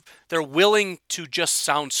they're willing to just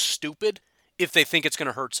sound stupid if they think it's going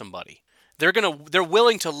to hurt somebody. They're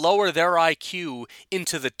willing to lower their IQ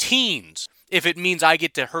into the teens if it means I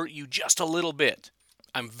get to hurt you just a little bit.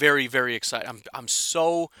 I'm very, very excited. I'm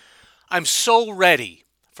so ready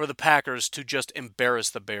for the Packers to just embarrass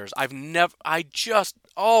the Bears.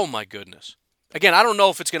 Oh my goodness. Again, I don't know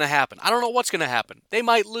if it's going to happen. I don't know what's going to happen. They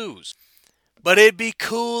might lose. But it'd be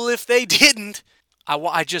cool if they didn't. I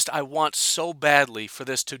want so badly for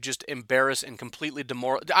this to just embarrass and completely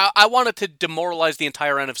I want it to demoralize the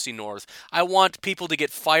entire NFC North. I want people to get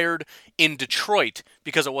fired in Detroit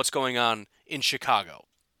because of what's going on in Chicago.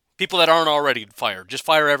 People that aren't already fired, just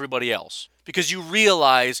fire everybody else. Because you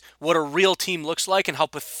realize what a real team looks like and how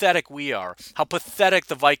pathetic we are. How pathetic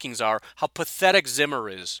the Vikings are. How pathetic Zimmer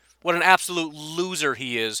is. What an absolute loser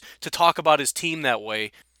he is to talk about his team that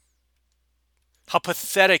way. How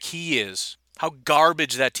pathetic he is. How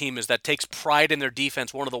garbage that team is that takes pride in their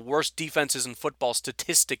defense. One of the worst defenses in football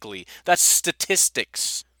statistically. That's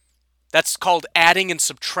statistics. That's called adding and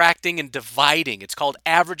subtracting and dividing. It's called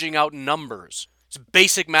averaging out numbers. It's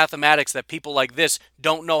basic mathematics that people like this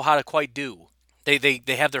don't know how to quite do. They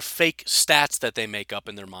have their fake stats that they make up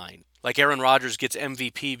in their mind. Like Aaron Rodgers gets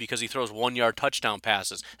MVP because he throws 1-yard touchdown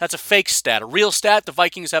passes. That's a fake stat. A real stat, the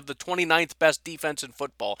Vikings have the 29th best defense in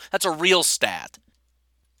football. That's a real stat.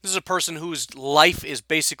 This is a person whose life is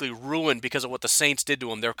basically ruined because of what the Saints did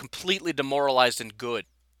to him. They're completely demoralized and good.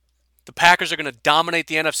 The Packers are going to dominate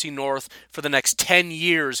the NFC North for the next 10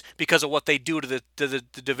 years because of what they do to the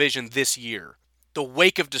division this year. The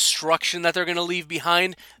wake of destruction that they're going to leave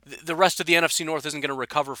behind, the rest of the NFC North isn't going to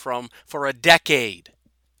recover from for a decade.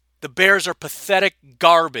 The Bears are pathetic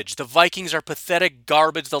garbage. The Vikings are pathetic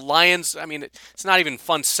garbage. The Lions, it's not even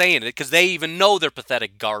fun saying it because they even know they're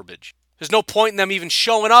pathetic garbage. There's no point in them even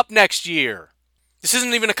showing up next year. This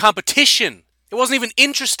isn't even a competition. It wasn't even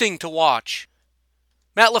interesting to watch.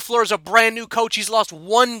 Matt LaFleur is a brand new coach. He's lost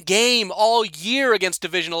one game all year against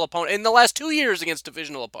divisional opponents. In the last 2 years against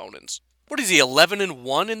divisional opponents. What is he,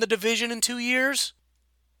 11-1 in the division in 2 years?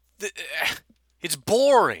 It's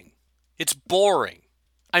boring. It's boring.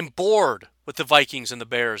 I'm bored with the Vikings and the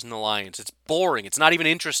Bears and the Lions. It's boring. It's not even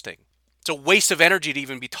interesting. It's a waste of energy to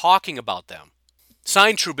even be talking about them.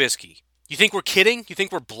 Sign Trubisky. You think we're kidding? You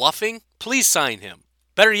think we're bluffing? Please sign him.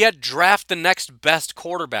 Better yet, draft the next best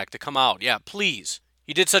quarterback to come out. Yeah, please.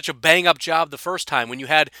 You did such a bang-up job the first time when you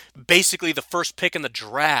had basically the first pick in the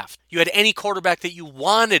draft. You had any quarterback that you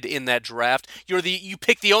wanted in that draft. You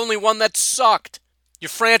picked the only one that sucked. Your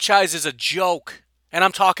franchise is a joke. And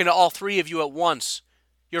I'm talking to all three of you at once.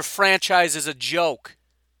 Your franchise is a joke.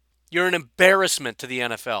 You're an embarrassment to the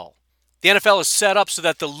NFL. The NFL is set up so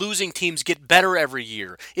that the losing teams get better every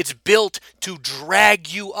year. It's built to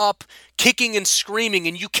drag you up, kicking and screaming,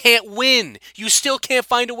 and you can't win. You still can't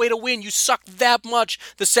find a way to win. You suck that much.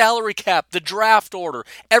 The salary cap, the draft order,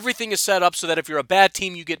 everything is set up so that if you're a bad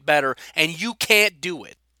team, you get better, and you can't do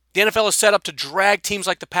it. The NFL is set up to drag teams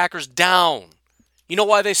like the Packers down. You know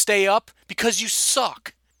why they stay up? Because you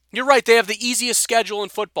suck. You're right, they have the easiest schedule in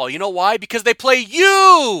football. You know why? Because they play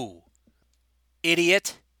you!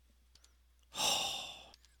 Idiot.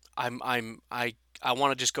 I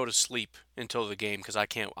want to just go to sleep until the game because I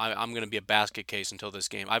can't. I'm going to be a basket case until this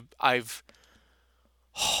game. I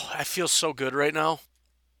feel so good right now.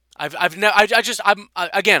 I'm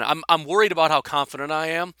worried about how confident I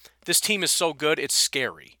am. This team is so good, it's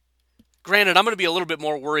scary. Granted, I'm going to be a little bit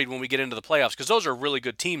more worried when we get into the playoffs because those are really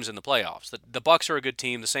good teams in the playoffs. The Bucs are a good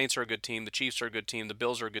team. The Saints are a good team. The Chiefs are a good team. The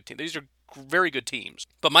Bills are a good team. These are very good teams.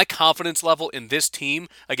 But my confidence level in this team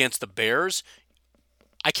against the Bears,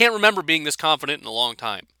 I can't remember being this confident in a long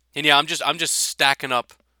time. And yeah, I'm just stacking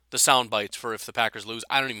up the sound bites for if the Packers lose.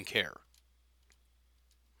 I don't even care.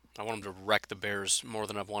 I want them to wreck the Bears more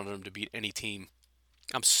than I've wanted them to beat any team.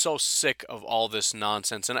 I'm so sick of all this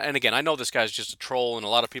nonsense. And again, I know this guy's just a troll and a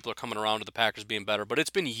lot of people are coming around to the Packers being better, but it's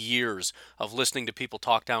been years of listening to people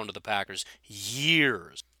talk down to the Packers.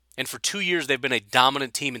 Years. And for 2 years, they've been a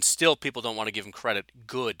dominant team, and still people don't want to give them credit.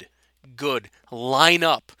 Good. Line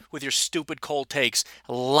up with your stupid cold takes.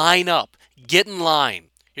 Line up. Get in line.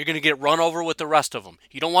 You're going to get run over with the rest of them.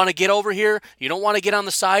 You don't want to get over here? You don't want to get on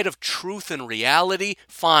the side of truth and reality?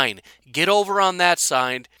 Fine. Get over on that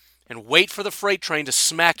side and wait for the freight train to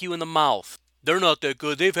smack you in the mouth. They're not that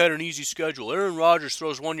good. They've had an easy schedule. Aaron Rodgers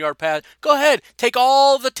throws 1-yard pass. Go ahead. Take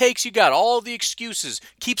all the takes you got, all the excuses.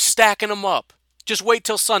 Keep stacking them up. Just wait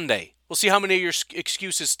till Sunday. We'll see how many of your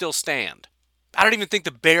excuses still stand. I don't even think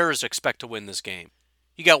the Bears expect to win this game.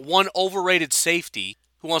 You got one overrated safety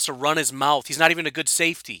who wants to run his mouth. He's not even a good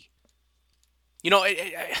safety. You know,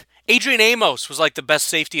 Adrian Amos was like the best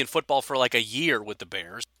safety in football for like a year with the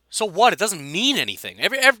Bears. So what? It doesn't mean anything.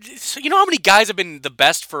 You know how many guys have been the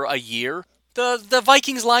best for a year? The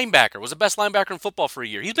Vikings linebacker was the best linebacker in football for a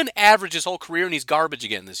year. He's been average his whole career, and he's garbage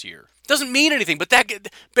again this year. Doesn't mean anything, but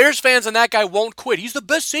Bears fans and that guy won't quit. He's the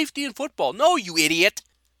best safety in football. No, you idiot.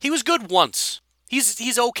 He was good once.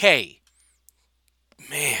 He's okay.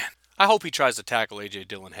 Man, I hope he tries to tackle A.J.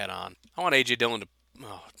 Dillon head on. I want A.J. Dillon to...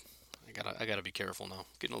 Oh, I gotta be careful now.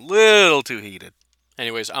 Getting a little too heated.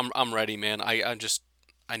 Anyways, I'm ready, man. I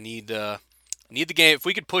need the game. If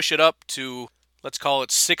we could push it up to, let's call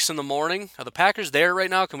it 6 in the morning. Are the Packers there right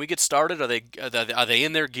now? Can we get started? Are they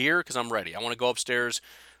in their gear? Because I'm ready. I want to go upstairs,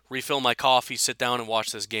 refill my coffee, sit down and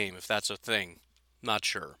watch this game, if that's a thing. Not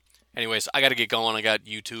sure. Anyways, I got to get going. I got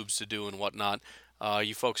YouTubes to do and whatnot.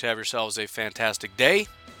 You folks have yourselves a fantastic day.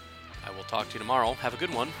 I will talk to you tomorrow. Have a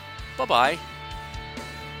good one. Bye-bye.